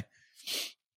 by the way.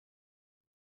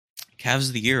 Calves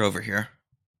of the year over here.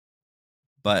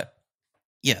 But,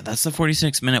 yeah, that's the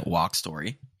 46-minute walk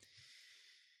story.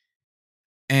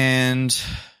 And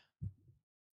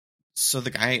so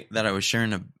the guy that I was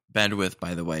sharing a bed with,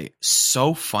 by the way,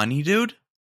 so funny, dude.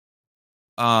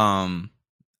 And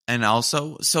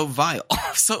also so vile,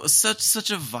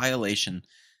 such a violation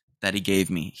that he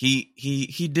gave me.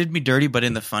 He did me dirty, but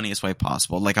in the funniest way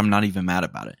possible. Like, I'm not even mad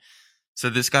about it. So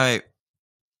this guy,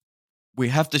 we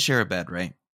have to share a bed,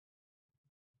 right?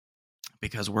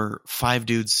 Because we're 5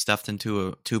 dudes stuffed into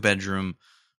a 2-bedroom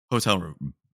hotel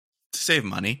room to save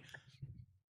money.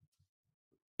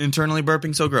 Internally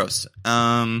burping, so gross.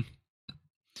 And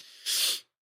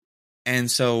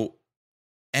so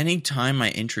anytime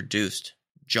I introduced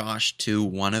Josh to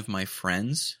one of my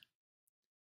friends,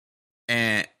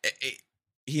 and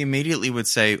he immediately would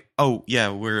say, "Oh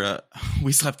yeah,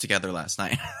 we slept together last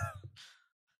night."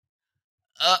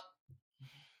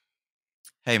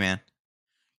 Hey man,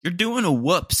 you're doing a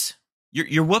whoops.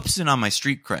 You're whoopsing on my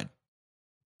street cred.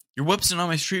 You're whoopsing on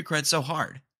my street cred so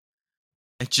hard.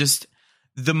 It's just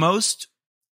the most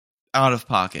out of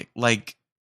pocket, like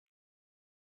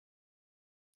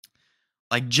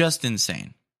just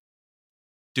insane.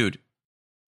 Dude,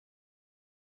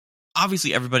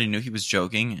 obviously everybody knew he was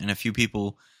joking, and a few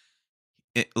people,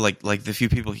 like the few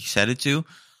people he said it to,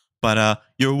 but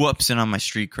you're whoopsing on my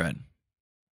street cred.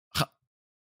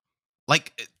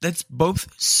 Like, that's both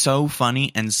so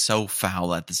funny and so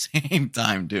foul at the same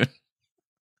time, dude.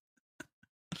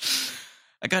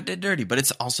 I got dead dirty, but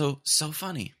it's also so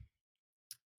funny.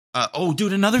 Oh,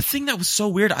 dude, another thing that was so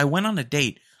weird. I went on a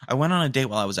date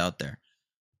while I was out there.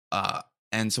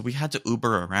 And so we had to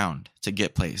Uber around to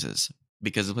get places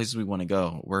because the places we want to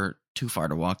go were too far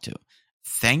to walk to.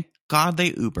 Thank God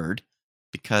they Ubered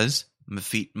because my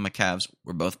feet and my calves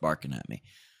were both barking at me.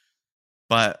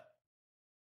 But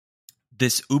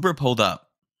this Uber pulled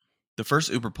up. The first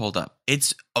Uber pulled up.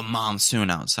 It's a monsoon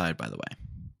outside, by the way.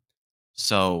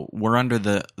 So we're under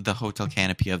the hotel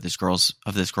canopy of this girl's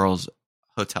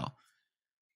hotel.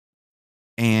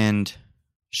 And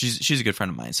She's a good friend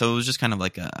of mine. So it was just kind of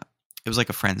like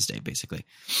a friend's day, basically.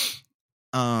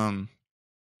 And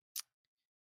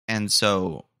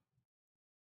so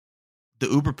the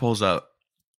Uber pulls up,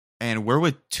 and we're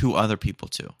with two other people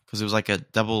too, because it was like a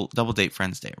double date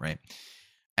friends day, right?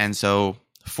 And so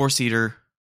 4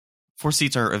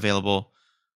 seats are available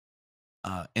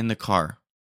in the car.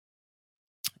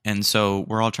 And so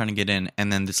we're all trying to get in,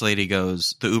 and then this lady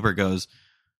goes, the Uber goes,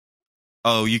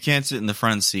 "Oh, you can't sit in the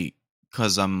front seat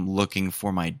because I'm looking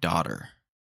for my daughter."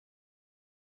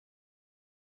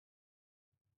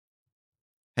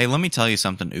 Hey, let me tell you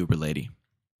something, Uber lady.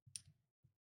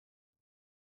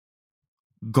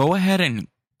 Go ahead and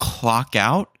clock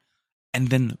out and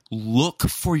then look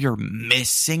for your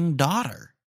missing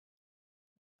daughter.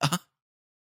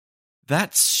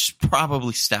 That's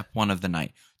probably step 1 of the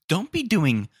night. Don't be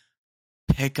doing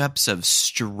pickups of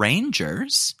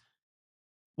strangers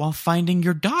while finding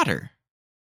your daughter.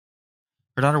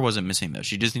 Her daughter wasn't missing, though.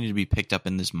 She just needed to be picked up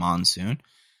in this monsoon.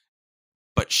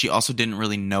 But she also didn't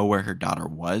really know where her daughter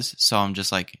was. So I'm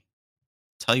just like,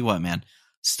 tell you what, man.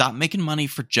 Stop making money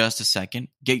for just a second.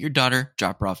 Get your daughter,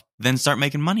 drop her off, then start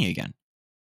making money again.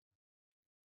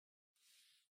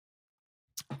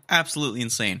 Absolutely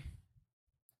insane.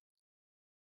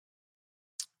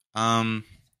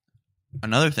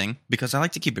 Another thing, because I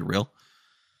like to keep it real,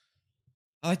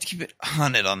 I like to keep it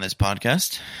hunted on this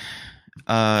podcast,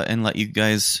 and let you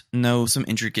guys know some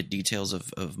intricate details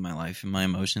of my life and my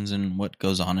emotions and what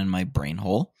goes on in my brain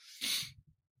hole.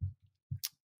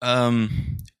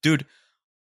 Dude,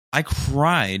 I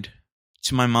cried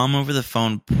to my mom over the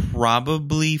phone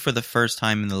probably for the first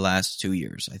time in the last 2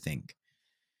 years, I think.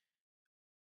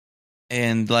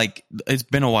 And like, it's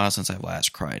been a while since I've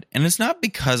last cried. And it's not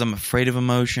because I'm afraid of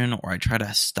emotion or I try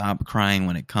to stop crying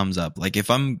when it comes up. Like, if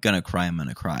I'm going to cry, I'm going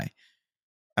to cry.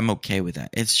 I'm okay with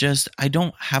that. It's just, I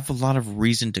don't have a lot of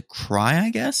reason to cry, I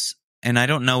guess. And I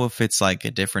don't know if it's like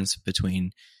a difference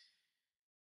between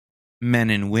men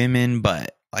and women,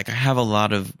 but like, I have a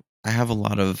lot of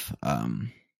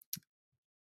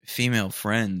female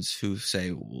friends who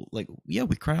say, well, like, yeah,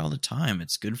 we cry all the time.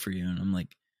 It's good for you. And I'm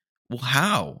like, well,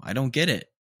 how? I don't get it.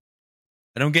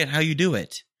 I don't get how you do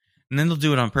it. And then they'll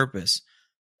do it on purpose.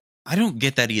 I don't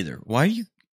get that either. Why are you...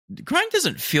 Crying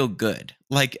doesn't feel good.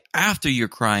 Like, after you're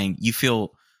crying, you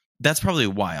feel... That's probably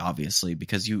why, obviously,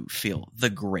 because you feel the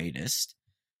greatest.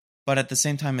 But at the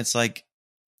same time, it's like,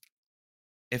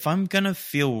 if I'm going to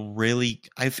feel really...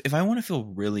 If I want to feel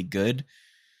really good,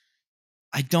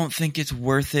 I don't think it's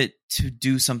worth it to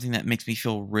do something that makes me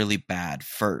feel really bad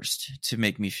first to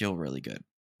make me feel really good.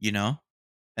 You know?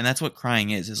 And that's what crying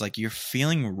is like, you're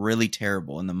feeling really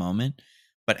terrible in the moment,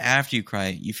 but after you cry,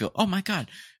 you feel, oh my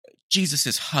God, Jesus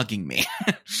is hugging me.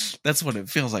 That's what it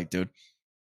feels like, dude.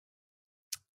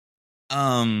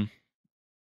 But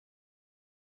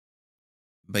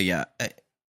yeah.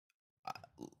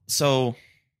 So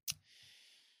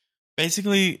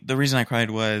basically the reason I cried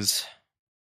was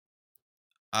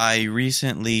I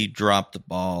recently dropped the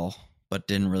ball, but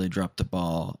didn't really drop the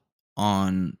ball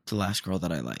on the last girl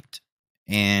that I liked.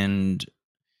 And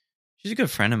she's a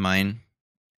good friend of mine.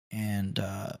 And,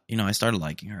 I started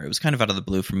liking her. It was kind of out of the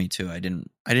blue for me too. I didn't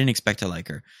expect to like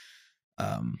her,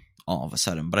 all of a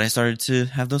sudden, but I started to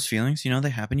have those feelings, they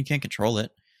happen. You can't control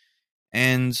it.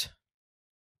 And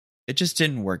it just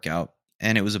didn't work out.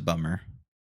 And it was a bummer,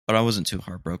 but I wasn't too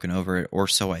heartbroken over it, or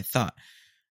so I thought.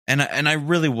 And I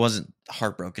really wasn't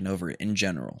heartbroken over it in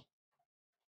general.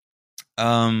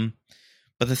 But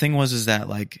the thing is that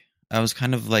like, I was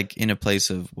kind of like in a place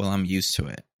of, well, I'm used to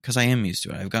it, because I am used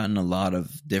to it. I've gotten a lot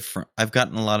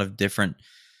of different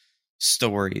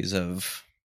stories of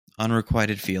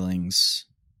unrequited feelings,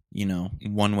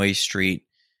 one-way street.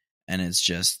 And it's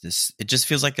just it just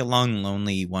feels like a long,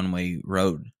 lonely one-way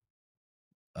road.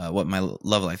 What my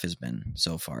love life has been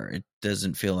so far. It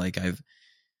doesn't feel like I've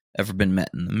ever been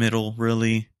met in the middle,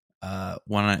 really.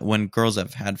 When girls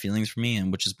have had feelings for me,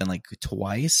 and which has been like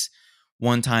twice.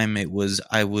 One time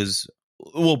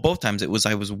both times it was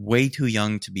I was way too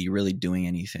young to be really doing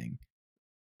anything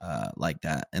like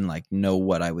that, and like know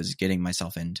what I was getting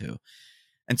myself into.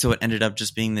 And so it ended up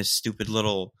just being this stupid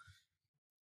little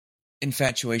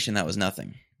infatuation that was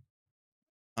nothing.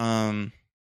 And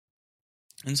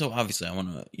so obviously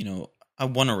I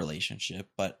want a relationship,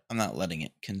 but I'm not letting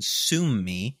it consume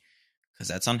me, because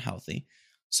that's unhealthy.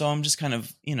 So I'm just kind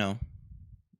of, you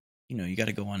got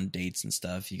to go on dates and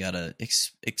stuff. You got to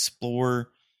explore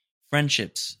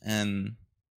friendships and,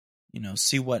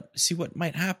 see what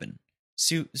might happen.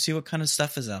 See what kind of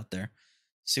stuff is out there.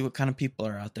 See what kind of people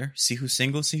are out there. See who's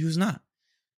single, see who's not.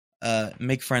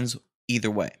 Make friends either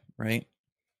way, right?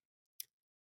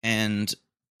 And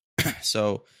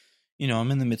So,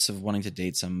 I'm in the midst of wanting to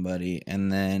date somebody,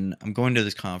 and then I'm going to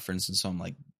this conference, and so I'm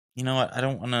like, you know what? I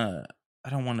don't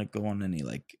want to go on any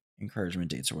like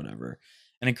encouragement dates or whatever.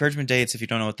 And encouragement dates, if you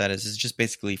don't know what that is just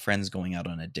basically friends going out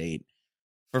on a date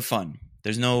for fun.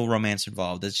 There's no romance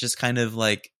involved. It's just kind of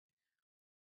like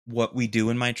what we do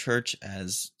in my church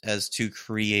as to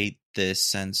create this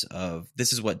sense of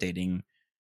this is what dating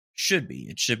should be.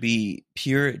 It should be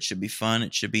pure. It should be fun.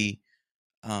 It should be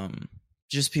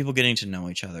just people getting to know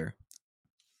each other.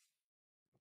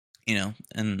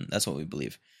 And that's what we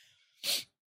believe.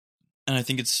 And I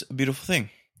think it's a beautiful thing.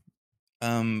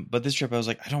 But this trip, I was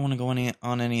like, I don't want to go on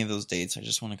any of those dates. I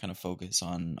just want to kind of focus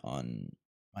on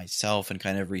myself and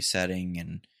kind of resetting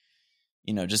and,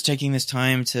 just taking this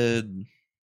time to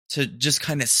just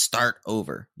kind of start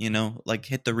over, like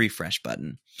hit the refresh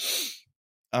button.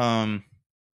 But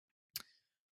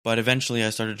eventually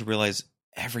I started to realize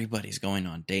everybody's going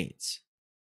on dates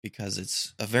because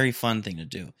it's a very fun thing to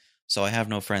do. So I have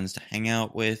no friends to hang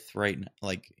out with right now.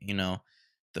 Like,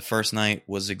 the first night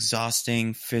was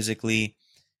exhausting physically.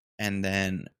 And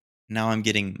then now I'm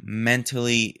getting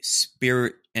mentally,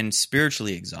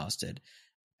 spiritually exhausted.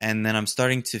 And then I'm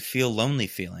starting to feel lonely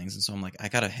feelings. And so I'm like, I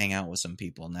got to hang out with some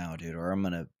people now, dude, or I'm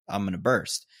going to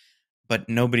burst. But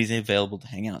nobody's available to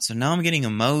hang out. So now I'm getting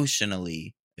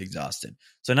emotionally exhausted.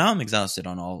 So now I'm exhausted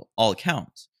on all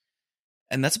accounts.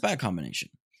 And that's a bad combination.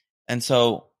 And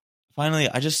so finally,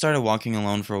 I just started walking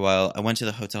alone for a while. I went to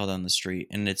the hotel down the street,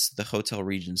 and it's the Hotel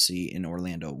Regency in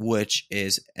Orlando, which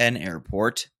is an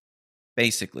airport,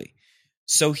 basically.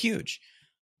 So huge.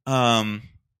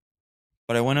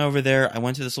 But I went over there. I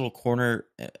went to this little corner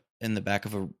in the back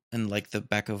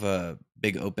of a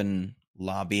big open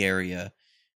lobby area.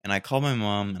 And I called my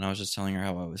mom, and I was just telling her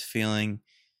how I was feeling.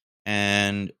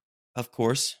 And of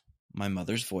course, my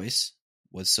mother's voice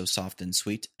was so soft and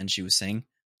sweet, and she was saying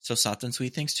so soft and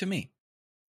sweet things to me.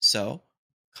 So,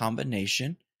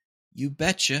 combination, you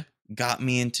betcha, got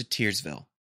me into Tearsville.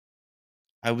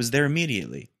 I was there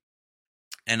immediately.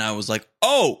 And I was like,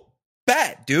 oh,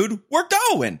 bet, dude, we're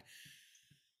going.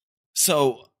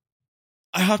 So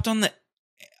I hopped on the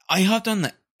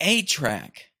A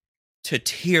track to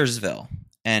Tearsville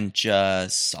and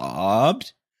just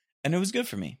sobbed. And it was good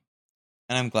for me.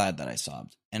 And I'm glad that I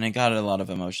sobbed. And I got a lot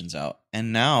of emotions out.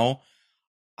 And now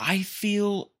I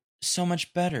feel so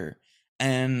much better.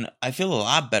 And I feel a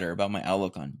lot better about my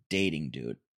outlook on dating,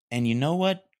 dude. And you know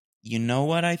what? You know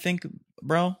what I think,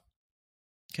 bro?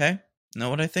 Okay? Know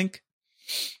what I think?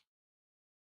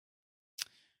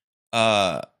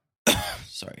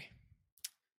 Sorry.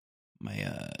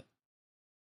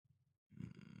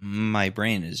 My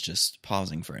brain is just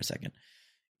pausing for a second.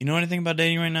 You know what I think about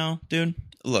dating right now, dude?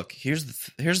 Look,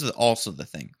 here's also the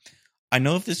thing. I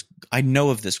know of this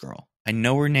girl. I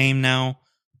know her name now.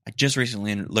 I just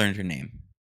recently learned her name.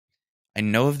 I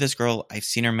know of this girl. I've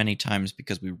seen her many times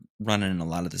because we run in a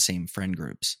lot of the same friend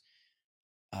groups.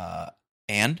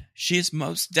 And she is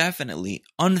most definitely,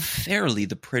 unfairly,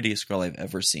 the prettiest girl I've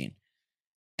ever seen.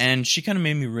 And she kind of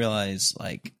made me realize,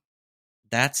 like,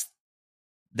 that's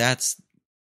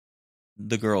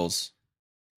the girls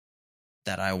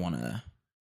that I want to,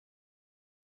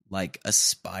 like,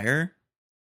 aspire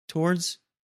towards,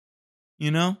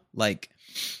 like,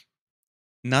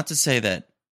 not to say that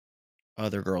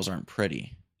other girls aren't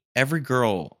pretty. Every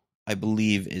girl, I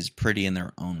believe, is pretty in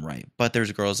their own right, but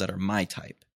there's girls that are my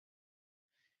type.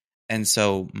 And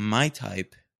so my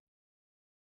type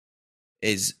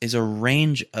is a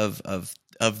range of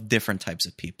different types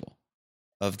of people,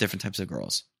 of different types of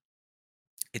girls.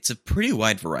 It's a pretty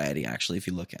wide variety, actually, if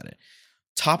you look at it.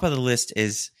 Top of the list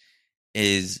is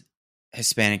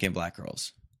Hispanic and Black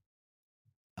girls,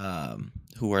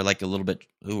 who are like a little bit,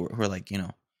 who are like,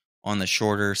 on the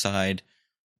shorter side,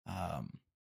 that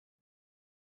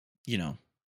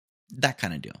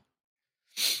kind of deal.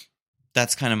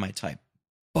 That's kind of my type.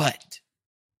 But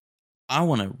I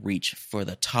want to reach for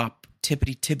the top,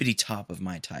 tippity top of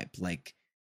my type. Like,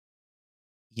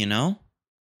 because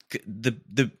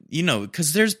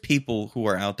there's people who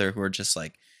are out there who are just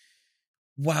like,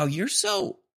 wow, you're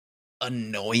so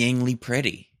annoyingly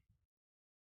pretty,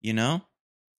 and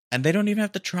they don't even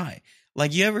have to try.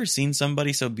 Like, you ever seen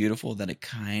somebody so beautiful that it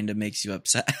kind of makes you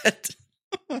upset?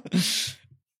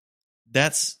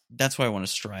 That's what I want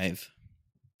to strive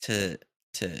to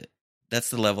that's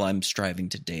the level I'm striving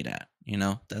to date at,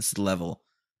 that's the level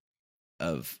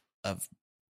of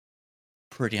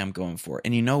pretty I'm going for.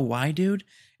 And you know why, dude?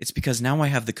 It's because now I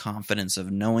have the confidence of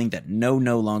knowing that no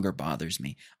longer bothers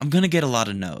me. I'm going to get a lot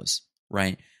of no's,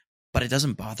 right? But it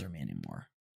doesn't bother me anymore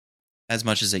as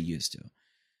much as it used to.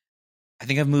 I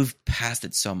think I've moved past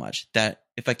it so much that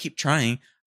if I keep trying,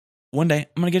 one day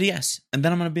I'm going to get a yes. And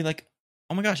then I'm going to be like,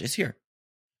 oh my gosh, it's here.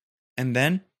 And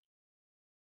then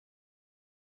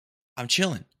I'm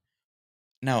chilling.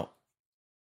 Now,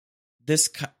 this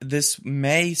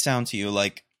may sound to you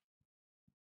like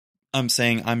I'm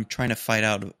saying I'm trying to fight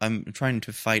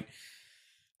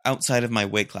outside of my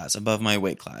weight class, above my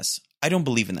weight class. I don't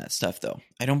believe in that stuff, though.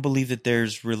 I don't believe that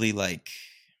there's really like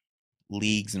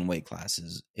leagues and weight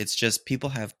classes. It's just people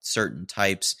have certain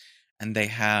types, and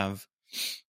I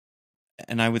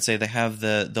would say they have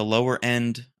the lower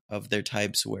end of their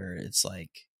types where it's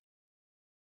like,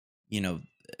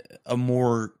 a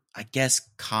more, I guess,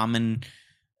 common,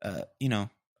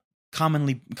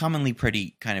 commonly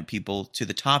pretty kind of people, to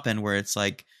the top end where it's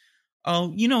like,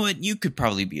 oh, you know what? You could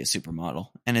probably be a supermodel,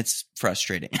 and it's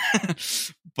frustrating.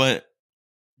 But,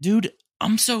 dude,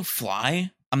 I'm so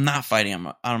fly. I'm not fighting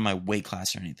out of my weight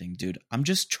class or anything, dude. I'm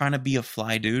just trying to be a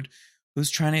fly dude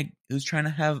who's trying to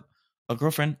have a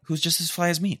girlfriend who's just as fly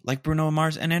as me, like Bruno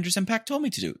Mars and Anderson .Paak told me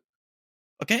to do.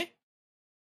 Okay?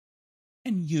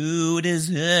 And you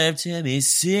deserve to be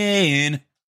seen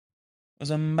with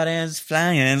somebody as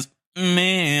fly as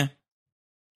me.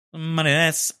 Somebody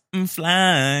that's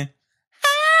fly.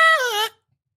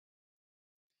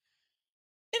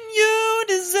 And you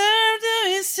deserve to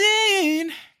be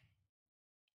seen.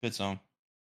 Good song.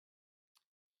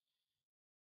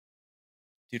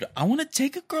 Dude, I want to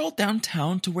take a girl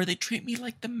downtown to where they treat me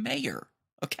like the mayor.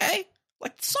 Okay?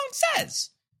 Like the song says.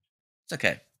 It's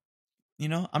okay.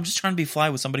 I'm just trying to be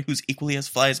fly with somebody who's equally as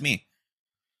fly as me.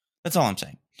 That's all I'm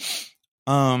saying.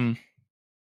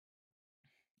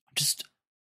 Just,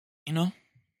 I'm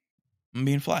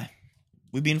being fly.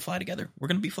 We being fly together. We're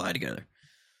going to be fly together.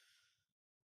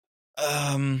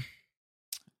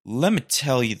 Let me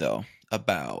tell you, though,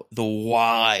 about the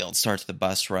wild start to the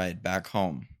bus ride back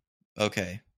home.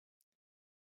 Okay.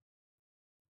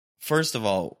 First of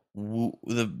all,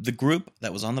 the group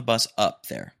that was on the bus up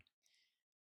there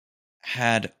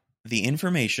had the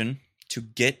information to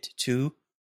get to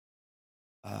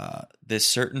this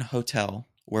certain hotel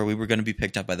where we were going to be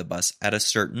picked up by the bus at a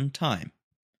certain time.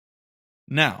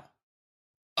 Now,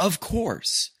 of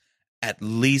course, at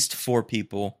least 4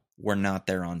 people were not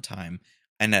there on time,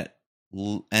 and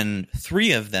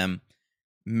 3 of them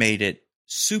made it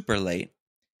super late,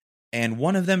 and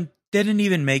one of them didn't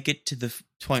even make it to the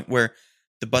point where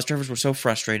the bus drivers were so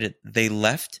frustrated they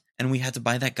left, and we had to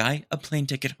buy that guy a plane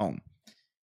ticket home.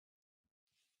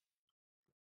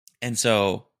 And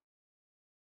so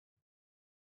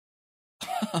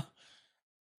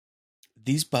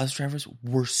these bus drivers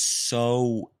were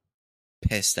so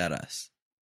pissed at us.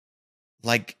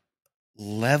 Like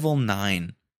level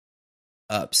 9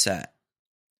 upset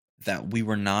that we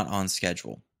were not on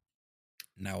schedule.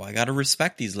 Now I gotta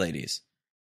respect these ladies,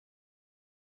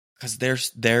 because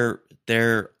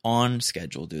they're on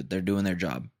schedule, dude. They're doing their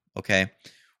job. Okay.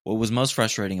 What was most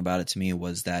frustrating about it to me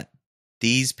was that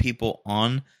these people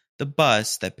on the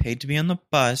bus that paid to be on the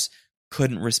bus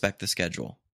couldn't respect the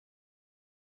schedule.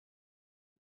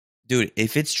 Dude,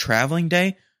 if it's traveling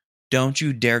day, don't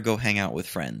you dare go hang out with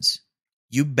friends.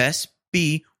 You best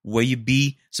be where you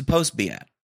be supposed to be at.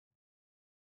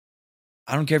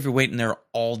 I don't care if you're waiting there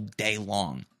all day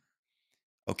long.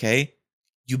 Okay?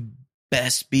 You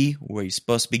best be where you're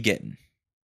supposed to be getting.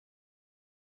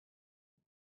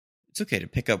 It's okay to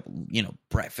pick up,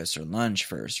 breakfast or lunch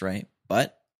first, right?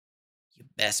 But you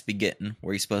best be getting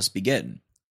where you're supposed to be getting.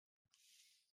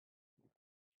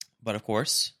 But of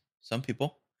course, some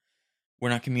people were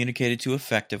not communicated to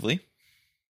effectively.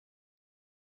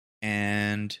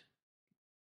 And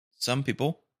some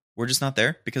people were just not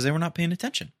there because they were not paying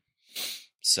attention.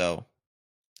 So,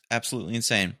 absolutely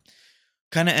insane.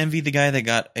 Kind of envy the guy that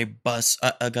got a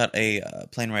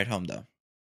plane ride home, though.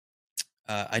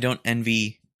 I don't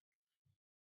envy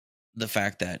the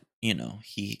fact that,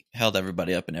 he held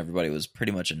everybody up and everybody was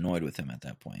pretty much annoyed with him at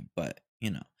that point. But,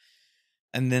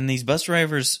 And then these bus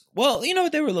drivers, well,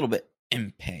 they were a little bit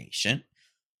impatient.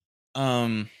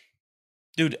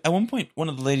 Dude, at one point, one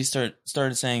of the ladies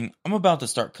started saying, "I'm about to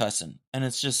start cussing." And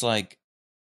it's just like,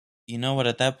 you know what?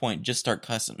 At that point, just start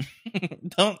cussing.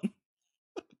 Don't.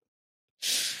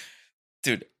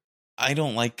 Dude, I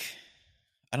don't like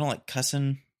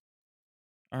cussing.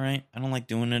 All right? I don't like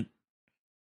doing it.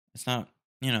 It's not,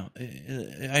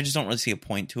 I just don't really see a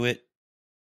point to it.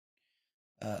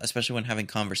 Especially when having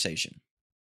conversation.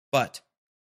 But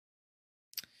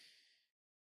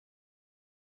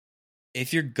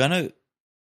if you're gonna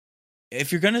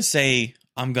say,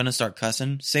 "I'm gonna start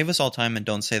cussing," save us all time and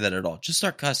don't say that at all. Just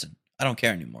start cussing. I don't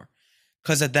care anymore.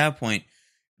 Because at that point,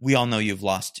 we all know you've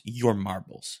lost your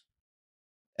marbles.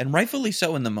 And rightfully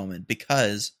so in the moment,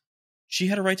 because she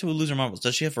had a right to lose her marbles.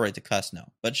 Does she have a right to cuss?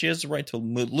 No. But she has a right to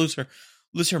lose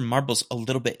her marbles a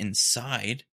little bit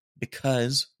inside,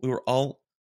 because we were all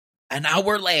an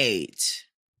hour late.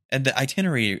 And the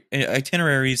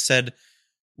itinerary said,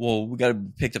 well, we got to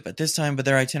be picked up at this time, but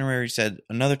their itinerary said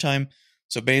another time.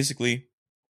 So basically,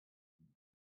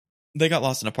 they got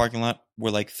lost in a parking lot. We're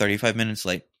like 35 minutes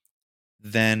late.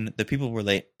 Then the people were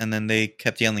late, and then they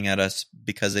kept yelling at us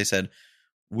because they said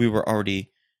we were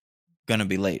already going to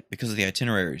be late because of the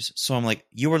itineraries. So I'm like,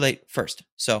 you were late first,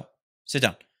 so sit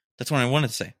down. That's what I wanted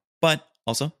to say. But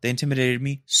also, they intimidated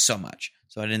me so much,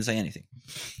 so I didn't say anything.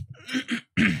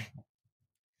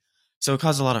 So it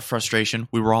caused a lot of frustration.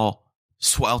 We were all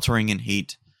sweltering in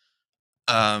heat.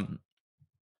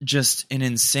 Just an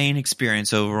insane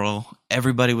experience overall.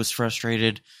 Everybody was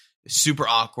frustrated, super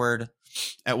awkward.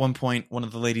 At one point, one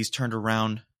of the ladies turned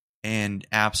around and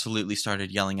absolutely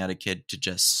started yelling at a kid to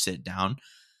just sit down.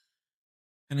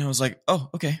 And I was like, oh,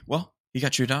 okay, well, he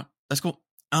got chewed out. That's cool.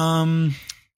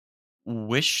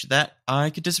 Wish that I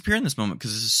could disappear in this moment,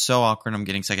 because this is so awkward. I'm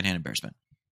getting secondhand embarrassment.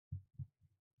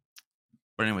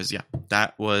 But anyways, yeah,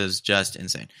 that was just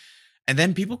insane. And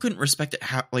then people couldn't respect it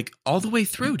all the way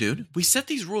through, dude. We set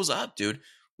these rules up, dude.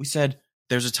 We said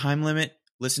there's a time limit.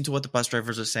 Listen to what the bus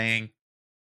drivers are saying.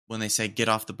 When they say get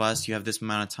off the bus, you have this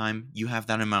amount of time. You have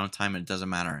that amount of time, and it doesn't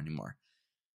matter anymore.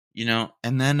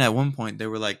 And then at one point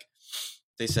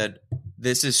they said,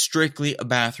 this is strictly a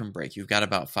bathroom break. You've got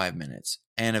about 5 minutes.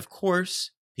 And of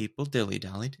course, people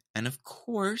dilly-dallied. And of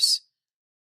course,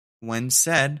 when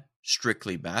said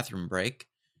strictly bathroom break,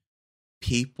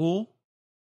 people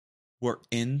were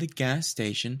in the gas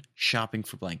station shopping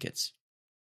for blankets.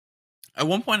 At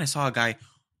one point, I saw a guy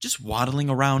just waddling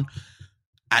around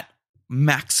at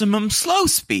maximum slow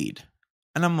speed.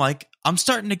 And I'm like, I'm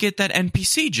starting to get that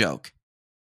NPC joke.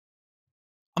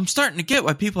 I'm starting to get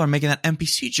why people are making that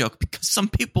NPC joke, because some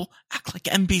people act like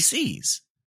NPCs.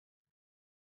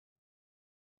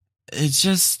 It's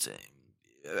just,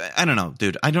 I don't know,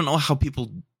 dude. I don't know how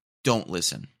people don't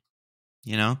listen,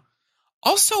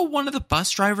 Also, one of the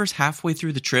bus drivers halfway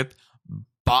through the trip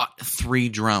bought 3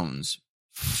 drones.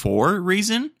 For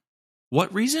reason?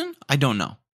 What reason? I don't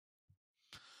know.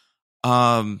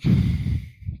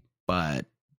 But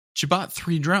she bought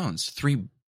 3 drones, 3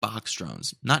 box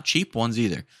drones, not cheap ones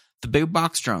either. The big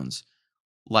box drones,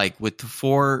 like with the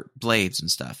 4 blades and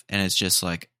stuff. And it's just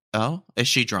like, oh, is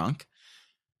she drunk?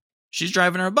 She's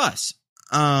driving her bus.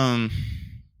 But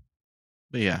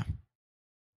yeah.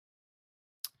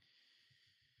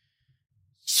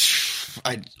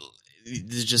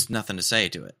 There's just nothing to say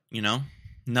to it,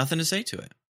 Nothing to say to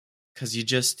it. Because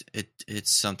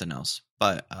it's something else.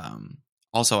 But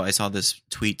also, I saw this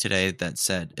tweet today that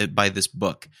said, by this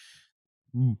book.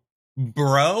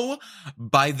 Bro,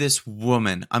 by this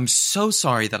woman. I'm so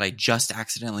sorry that I just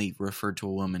accidentally referred to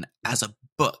a woman as a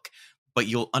book. But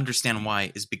you'll understand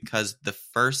why, is because the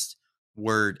first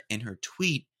word in her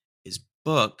tweet is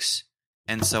books.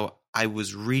 And so I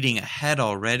was reading ahead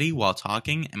already while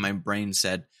talking, and my brain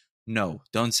said, no,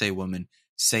 don't say woman,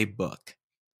 say book.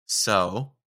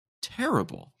 So,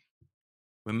 terrible.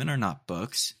 Women are not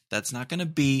books. That's not going to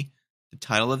be the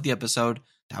title of the episode.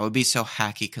 That would be so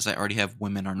hacky, because I already have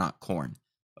women are not corn.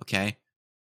 Okay?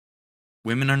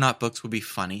 Women are not books would be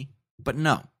funny, but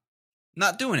no.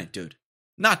 Not doing it, dude.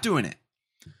 Not doing it.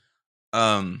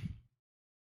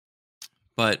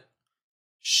 But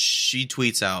she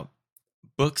tweets out,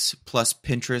 books plus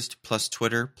Pinterest plus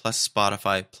Twitter plus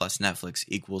Spotify plus Netflix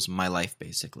equals my life,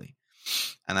 basically.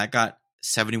 And that got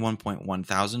 71.1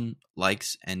 thousand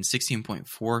likes and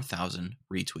 16.4 thousand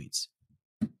retweets.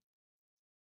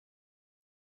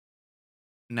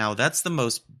 Now, that's the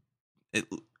most...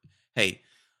 hey,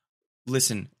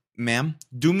 listen, ma'am,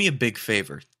 do me a big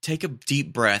favor. Take a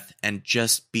deep breath and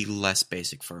just be less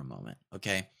basic for a moment,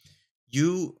 okay?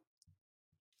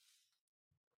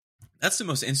 That's the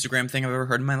most Instagram thing I've ever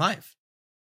heard in my life.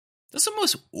 That's the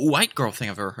most white girl thing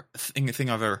I've ever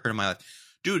heard in my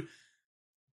life. Dude,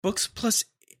 books plus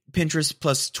Pinterest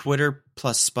plus Twitter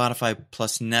plus Spotify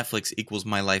plus Netflix equals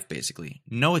my life, basically.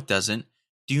 No, it doesn't.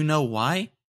 Do you know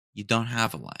why? You don't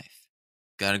have a life.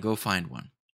 Gotta go find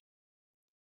one.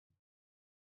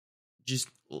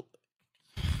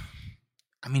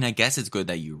 I guess it's good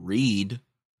that you read.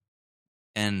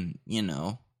 And,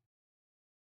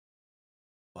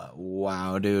 but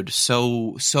wow, dude.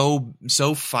 So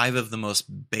 5 of the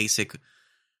most basic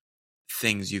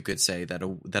things you could say that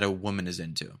a woman is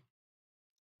into.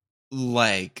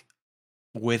 Like,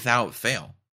 without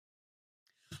fail.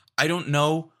 I don't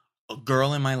know a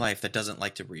girl in my life that doesn't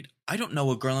like to read. I don't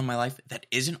know a girl in my life that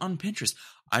isn't on Pinterest.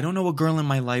 I don't know a girl in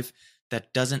my life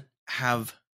that doesn't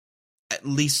have at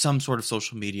least some sort of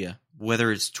social media,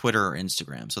 whether it's Twitter or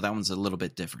Instagram. So that one's a little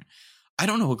bit different. I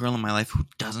don't know a girl in my life who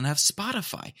doesn't have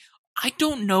Spotify. I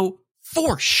don't know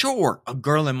for sure a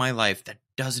girl in my life that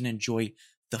doesn't enjoy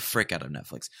the frick out of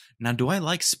Netflix. Now, do I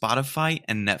like Spotify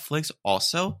and Netflix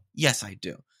also? Yes, I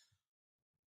do.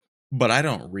 But I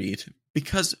don't read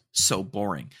because so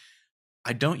boring.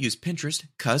 I don't use Pinterest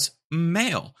because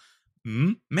mail.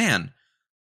 Man.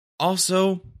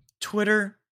 Also,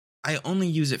 Twitter, I only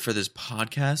use it for this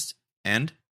podcast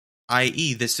and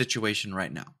i.e. this situation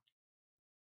right now.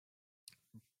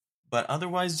 But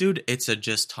otherwise, dude, it's a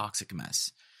just toxic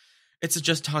mess. It's a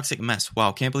just toxic mess.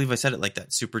 Wow, can't believe I said it like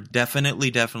that. Super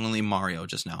definitely Mario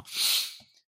just now.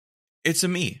 It's a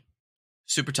me.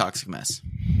 Super toxic mess.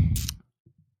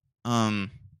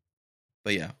 But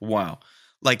yeah, wow.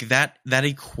 Like that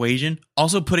equation,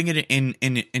 also putting it in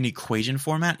an equation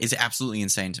format is absolutely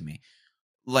insane to me.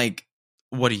 Like,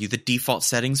 what are you, the default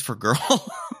settings for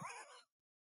girl?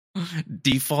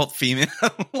 Default female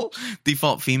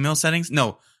settings?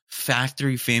 No,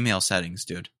 factory female settings,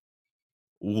 dude.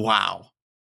 Wow.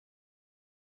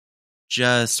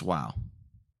 Just wow.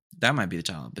 That might be the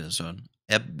title of the episode.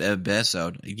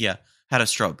 Episode. Yeah, had a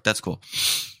stroke. That's cool.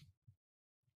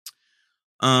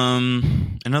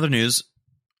 In other news,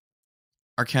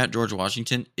 our cat George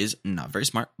Washington is not very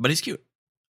smart, but he's cute.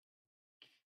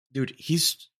 Dude, he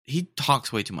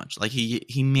talks way too much. Like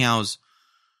he meows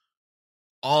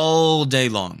all day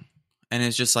long. And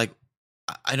it's just like,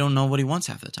 I don't know what he wants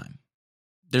half the time.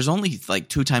 There's only like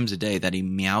 2 times a day that he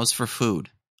meows for food.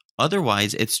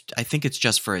 Otherwise, I think it's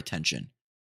just for attention.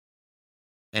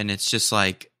 And it's just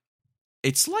like,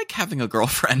 it's like having a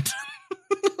girlfriend.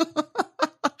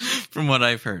 From what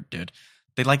I've heard, dude.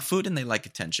 They like food and they like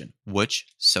attention, which,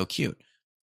 so cute.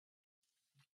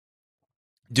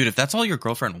 Dude, if that's all your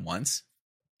girlfriend wants,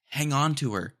 hang on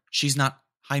to her. She's not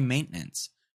high maintenance.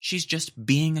 She's just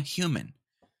being a human.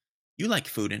 You like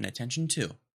food and attention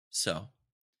too. So,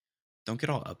 don't get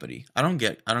all uppity. I don't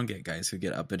get guys who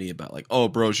get uppity about like, oh,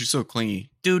 bro, she's so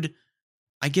clingy. Dude,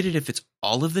 I get it if it's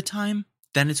all of the time,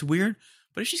 then it's weird.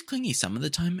 But if she's clingy some of the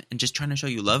time and just trying to show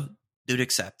you love, dude,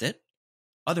 accept it.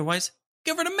 Otherwise,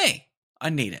 give her to me. I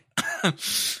need it.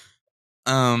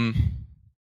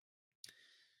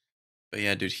 But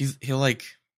yeah, dude, he'll like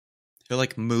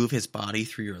move his body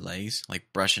through your legs,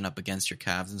 like brushing up against your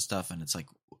calves and stuff, and it's like,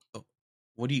 oh,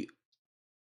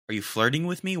 are you flirting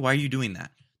with me? Why are you doing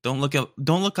that? Don't look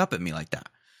up at me like that.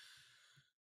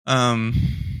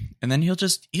 And then he'll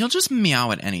just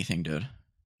meow at anything, dude.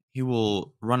 He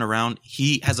will run around.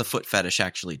 He has a foot fetish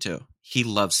actually too. He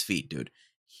loves feet, dude.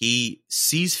 He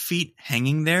sees feet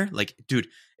hanging there. Like, dude,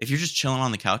 if you're just chilling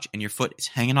on the couch and your foot is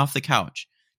hanging off the couch,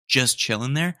 just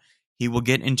chilling there, he will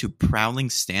get into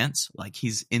prowling stance like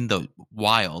he's in the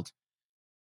wild,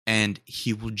 and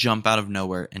he will jump out of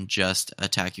nowhere and just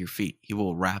attack your feet. He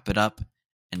will wrap it up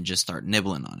and just start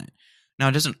nibbling on it. Now,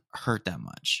 it doesn't hurt that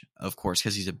much, of course,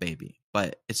 because he's a baby.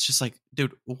 But it's just like,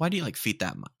 dude, why do you like feet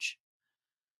that much?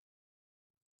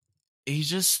 He's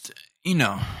just,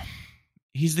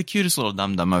 he's the cutest little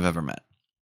dum-dum I've ever met.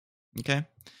 Okay?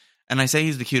 And I say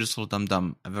he's the cutest little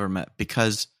dum-dum I've ever met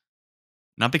because,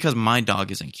 not because my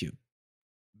dog isn't cute.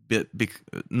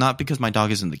 Not because my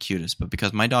dog isn't the cutest, but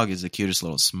because my dog is the cutest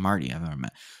little smarty I've ever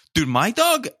met. Dude, my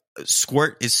dog,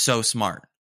 Squirt, is so smart.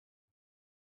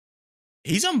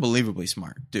 He's unbelievably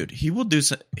smart. Dude, he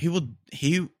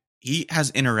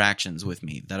has interactions with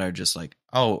me that are just like,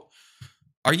 oh,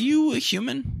 are you a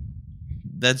human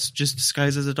that's just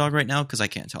disguised as a dog right now? Because I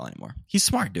can't tell anymore. He's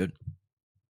smart, dude.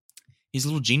 He's a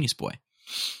little genius boy.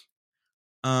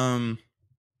 I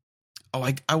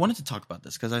wanted to talk about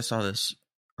this because I saw this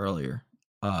earlier.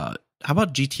 How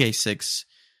about GTA 6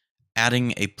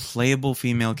 adding a playable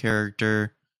female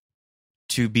character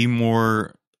to be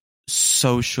more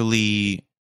socially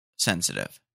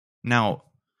sensitive? Now,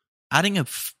 adding a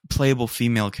playable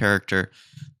female character,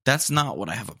 that's not what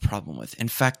I have a problem with. In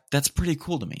fact, that's pretty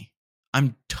cool to me.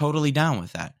 I'm totally down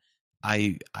with that.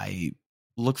 I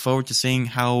look forward to seeing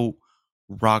how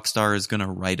Rockstar is going to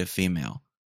write a female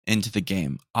into the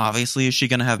game. Obviously, is she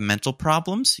going to have mental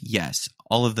problems? Yes,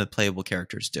 all of the playable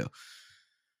characters do.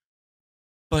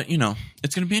 But,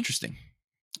 it's going to be interesting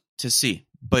to see.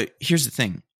 But here's the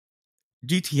thing.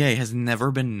 GTA has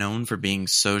never been known for being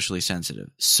socially sensitive.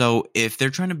 So if they're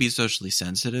trying to be socially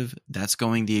sensitive, that's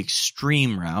going the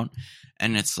extreme route.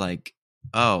 And it's like,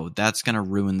 oh, that's going to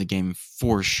ruin the game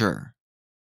for sure.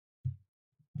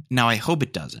 Now, I hope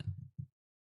it doesn't.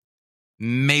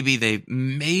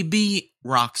 Maybe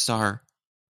Rockstar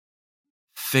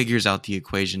figures out the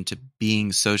equation to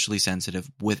being socially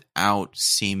sensitive without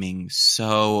seeming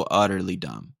so utterly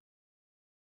dumb.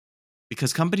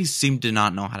 Because companies seem to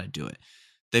not know how to do it.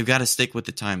 They've got to stick with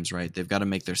the times, right? They've got to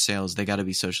make their sales. They got to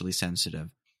be socially sensitive.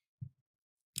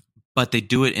 But they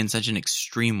do it in such an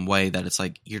extreme way that it's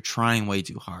like, you're trying way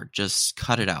too hard. Just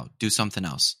cut it out. Do something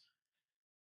else.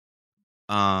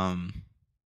 But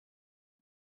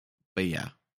yeah,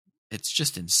 it's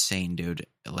just insane, dude.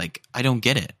 Like, I don't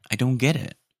get it.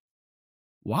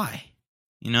 Why?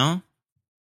 You know?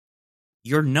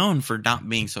 You're known for not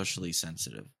being socially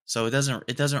sensitive. So it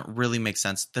doesn't really make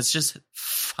sense. That's just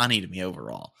funny to me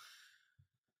overall.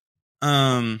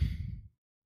 But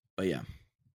yeah.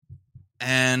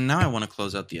 And now I want to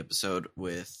close out the episode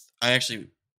with I'm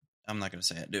not going to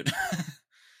say it, dude.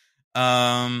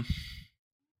 I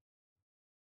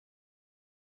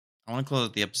want to close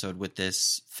out the episode with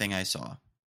this thing I saw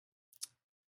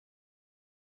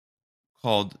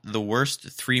called The Worst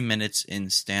 3 Minutes in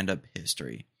Stand-Up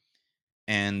History.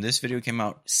 And this video came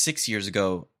out 6 years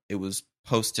ago. It was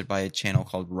posted by a channel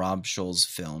called Rob Scholl's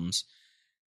Films.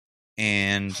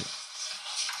 And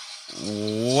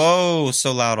whoa,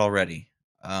 so loud already.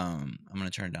 I'm going to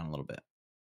turn it down a little bit.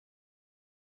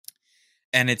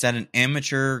 And it's at an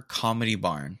amateur comedy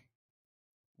barn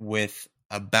with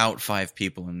about 5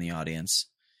 people in the audience.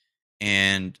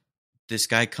 And this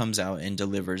guy comes out and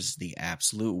delivers the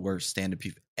absolute worst stand-up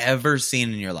you've ever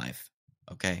seen in your life.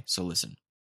 Okay, so listen.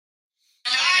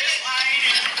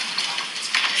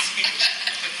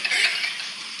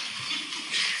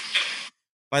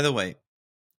 By the way,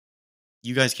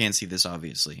 you guys can't see this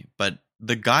obviously, but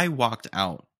the guy walked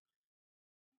out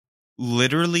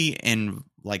literally in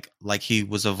like he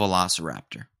was a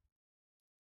velociraptor.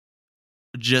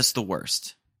 Just the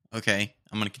worst. Okay,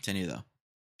 I'm going to continue though.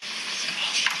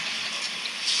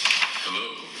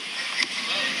 Hello.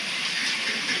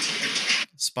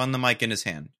 Spun the mic in his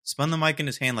hand.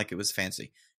 Like it was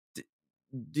fancy.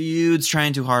 Dude's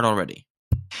trying too hard already.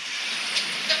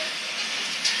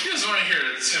 You guys want to hear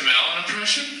a Tim Allen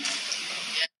impression?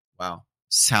 Wow.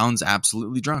 Sounds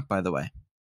absolutely drunk, by the way.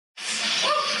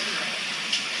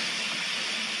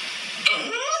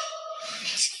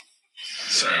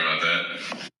 Sorry about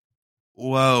that.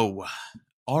 Whoa.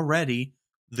 Already,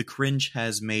 the cringe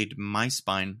has made my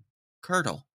spine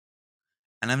curdle.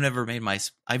 And I've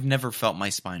never felt my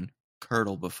spine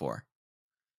curdle before.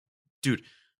 Dude,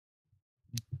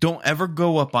 don't ever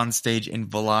go up on stage in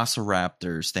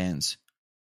Velociraptor stance.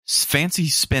 Fancy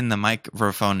spin the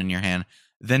microphone in your hand,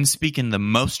 then speak in the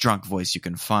most drunk voice you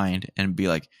can find and be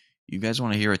like, you guys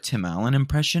want to hear a Tim Allen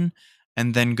impression?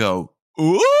 And then go,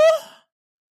 ooh?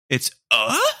 It's,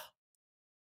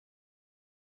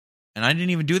 And I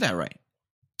didn't even do that right.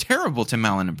 Terrible Tim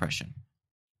Allen impression.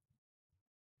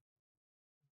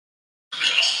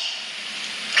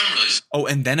 Oh,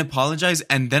 and then apologize.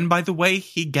 And then, by the way,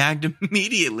 he gagged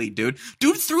immediately, dude.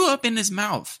 Dude threw up in his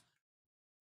mouth.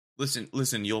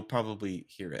 Listen, you'll probably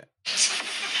hear it.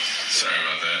 Sorry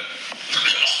about that.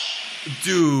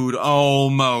 Dude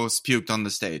almost puked on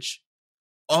the stage.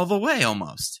 All the way,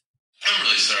 almost. I'm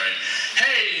really sorry.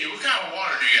 Hey, what kind of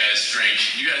water do you guys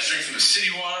drink? You guys drink from the city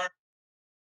water?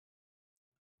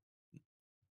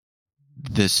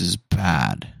 This is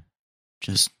bad.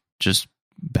 Just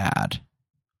bad.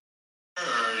 Or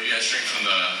you guys drink from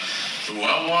the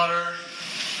well water?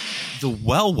 The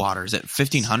well water's at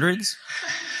 1500s?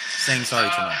 Saying sorry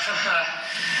too much.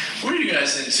 What are you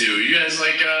guys into? You guys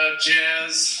like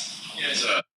jazz? You guys,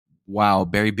 Wow,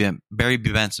 Barry B.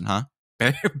 Benson, huh?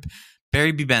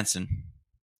 Barry B. Benson.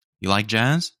 You like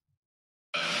jazz?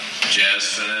 Jazz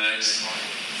fanatics.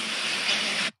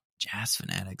 Jazz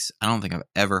fanatics. I don't think I've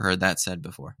ever heard that said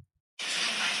before.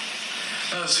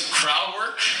 That was crowd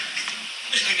work?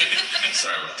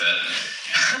 Sorry about that.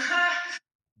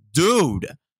 Dude,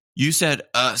 you said,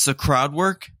 so crowd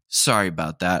work? Sorry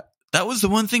about that. That was the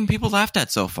one thing people laughed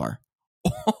at so far.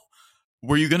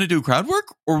 Were you going to do crowd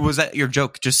work? Or was that your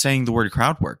joke, just saying the word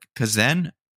crowd work? Because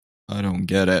then, I don't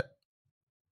get it.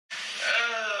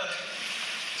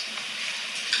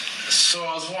 So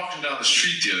I was walking down the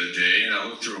street the other day, and I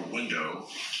looked through a window.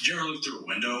 Did you ever look through a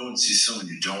window and see someone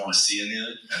you don't want to see on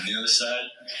the other side?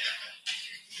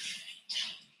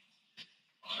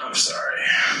 I'm sorry.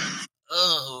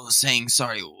 Oh, saying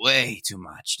sorry way too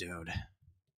much, dude.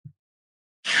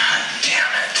 God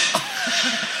damn it.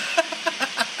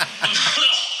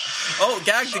 Oh,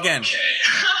 gagged again. Okay.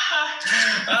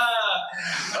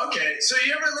 Okay, so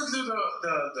you ever look through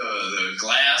the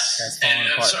glass? And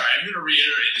I'm sorry, I'm going to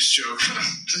reiterate this joke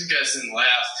because you guys didn't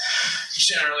laugh.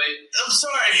 Generally, I'm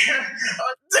sorry.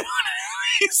 Dude,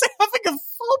 he's having a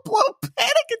full-blown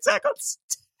panic attack on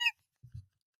stage.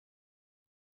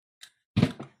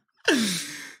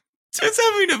 Dude's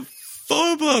having a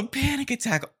full-blown panic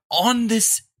attack on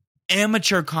this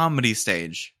amateur comedy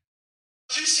stage.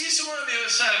 Did you see someone on the other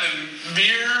side of the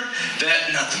mirror?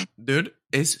 That nothing. Dude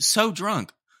is so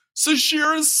drunk. So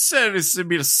Shira said it's to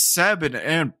be a 7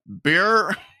 and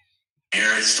beer.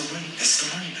 Here, it's the window.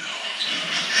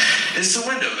 It's the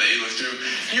window that you look through.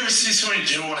 You ever see someone you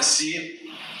didn't want to see?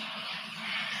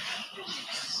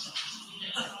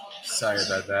 Sorry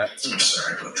about that. I'm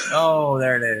sorry about that. Oh,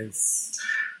 there it is.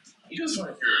 You guys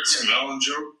want to hear a Tim Allen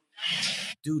joke?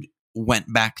 Dude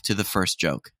went back to the first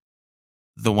joke.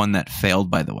 The one that failed,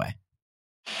 by the way.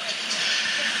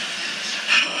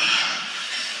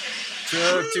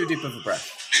 Took too deep of a breath.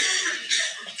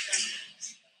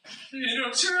 You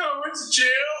know, Tim Allen went to jail.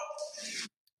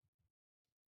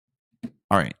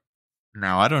 All right.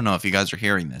 Now, I don't know if you guys are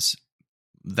hearing this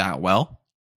that well.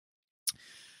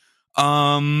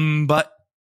 But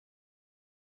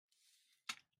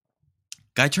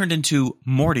guy turned into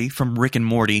Morty from Rick and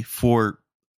Morty for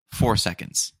 4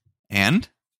 seconds. And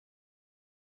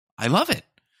I love it.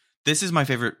 This is my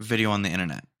favorite video on the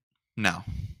internet. Now.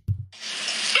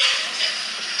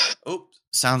 Oh,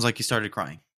 sounds like he started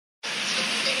crying.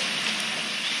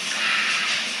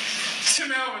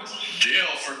 Tim Allen went to jail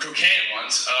for cocaine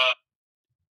once.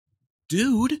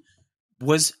 Dude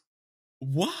was...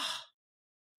 What?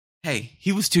 Hey,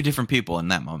 he was two different people in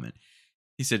that moment.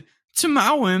 He said, Tim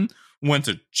Allen went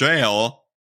to jail.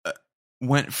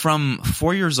 Went from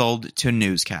 4 years old to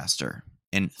newscaster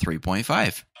in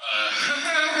 3.5.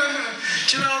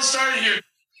 Tim Allen started here.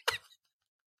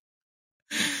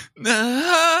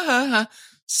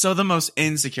 So the most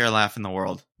insecure laugh in the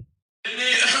world.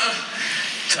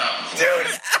 Dude.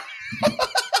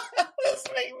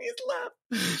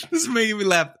 This made me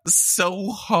laugh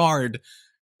so hard.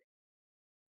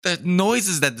 The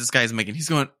noises that this guy's making. He's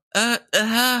going, what's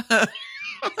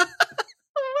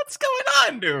going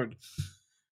on, dude?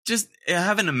 Just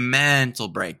having a mental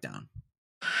breakdown.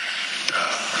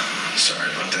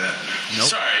 Sorry about that. Nope.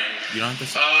 Sorry. You don't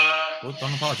have to. Well,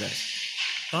 don't apologize.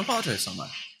 Don't apologize so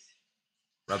much.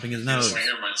 Rubbing his You nose. just want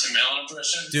to hear my Tim Allen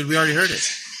impression? Dude, we already heard it.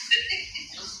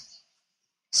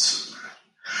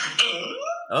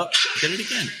 Oh, did it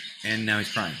again. And now he's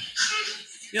crying.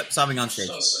 Yep, sobbing on stage.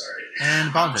 So sorry. And I'm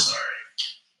apologize. sorry.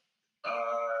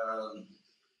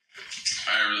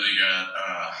 I really got,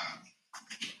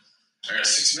 I got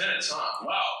 6 minutes, huh?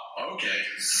 Wow, okay.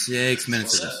 6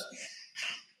 minutes of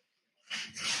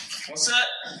What's this. that? What's that?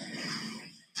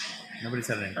 Nobody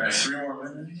said anything. I have 3 more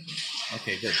minutes.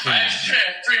 Okay, good. I have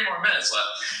 3 more minutes left.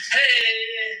 Hey!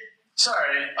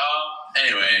 Sorry.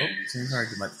 Anyway,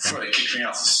 before they kick me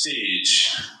off the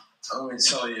stage, let me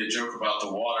tell you a joke about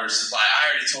the water supply. I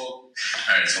already told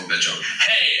that joke.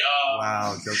 Hey,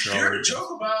 Wow, jokes are you heard a already...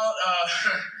 joke about,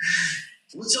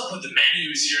 what's up with the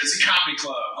menus here? It's a comedy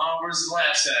club, huh? Where's the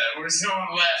laughs at? Where's no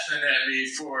one laughing at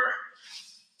me for...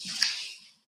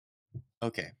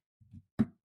 Okay.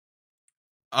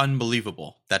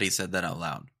 Unbelievable that he said that out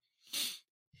loud.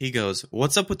 He goes,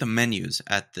 what's up with the menus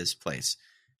at this place?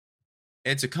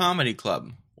 It's a comedy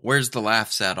club. Where's the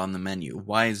laughs at on the menu?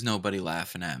 Why is nobody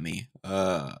laughing at me?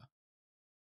 Hey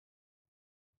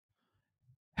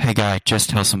guy,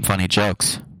 just tell some funny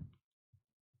jokes.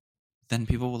 Then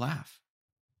people will laugh.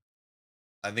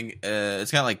 I think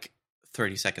it's got like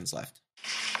 30 seconds left.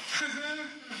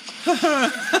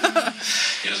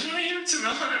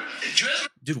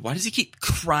 Dude, why does he keep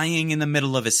crying in the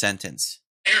middle of his sentence?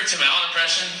 Hear Tim Allen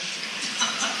impression?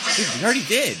 Dude, we already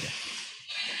did.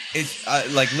 It's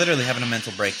like literally having a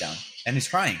mental breakdown. And he's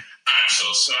crying. I'm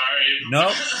so sorry.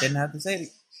 No, didn't have to say it.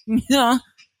 Yeah.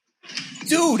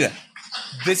 Dude,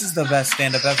 this is the best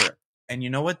stand-up ever. And you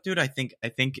know what, dude? I think,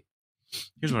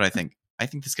 here's what I think. I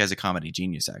think this guy's a comedy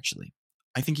genius, actually.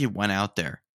 I think he went out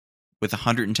there with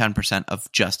 110% of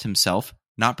just himself,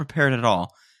 not prepared at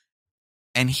all.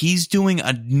 And he's doing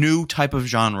a new type of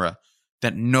genre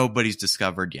that nobody's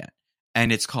discovered yet.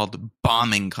 And it's called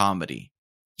bombing comedy.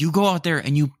 You go out there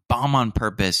and you bomb on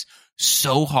purpose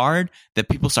so hard that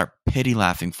people start pity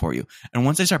laughing for you. And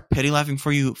once they start pity laughing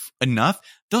for you enough,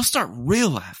 they'll start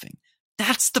real laughing.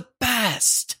 That's the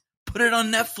best. Put it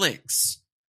on Netflix.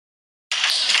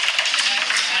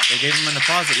 They gave him an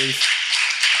applause at least.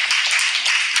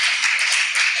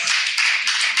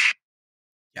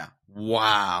 Yeah.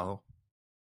 Wow.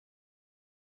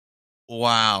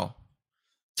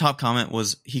 Top comment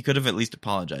was he could have at least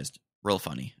apologized. Real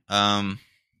funny.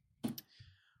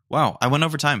 Wow, I went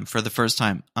over time for the first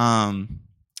time.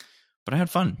 But I had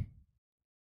fun.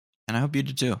 And I hope you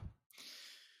did too.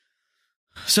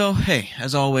 So, hey,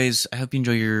 as always, I hope you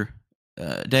enjoy your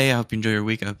day. I hope you enjoy your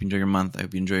week. I hope you enjoy your month. I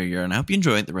hope you enjoy your year. And I hope you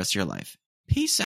enjoy the rest of your life. Peace out.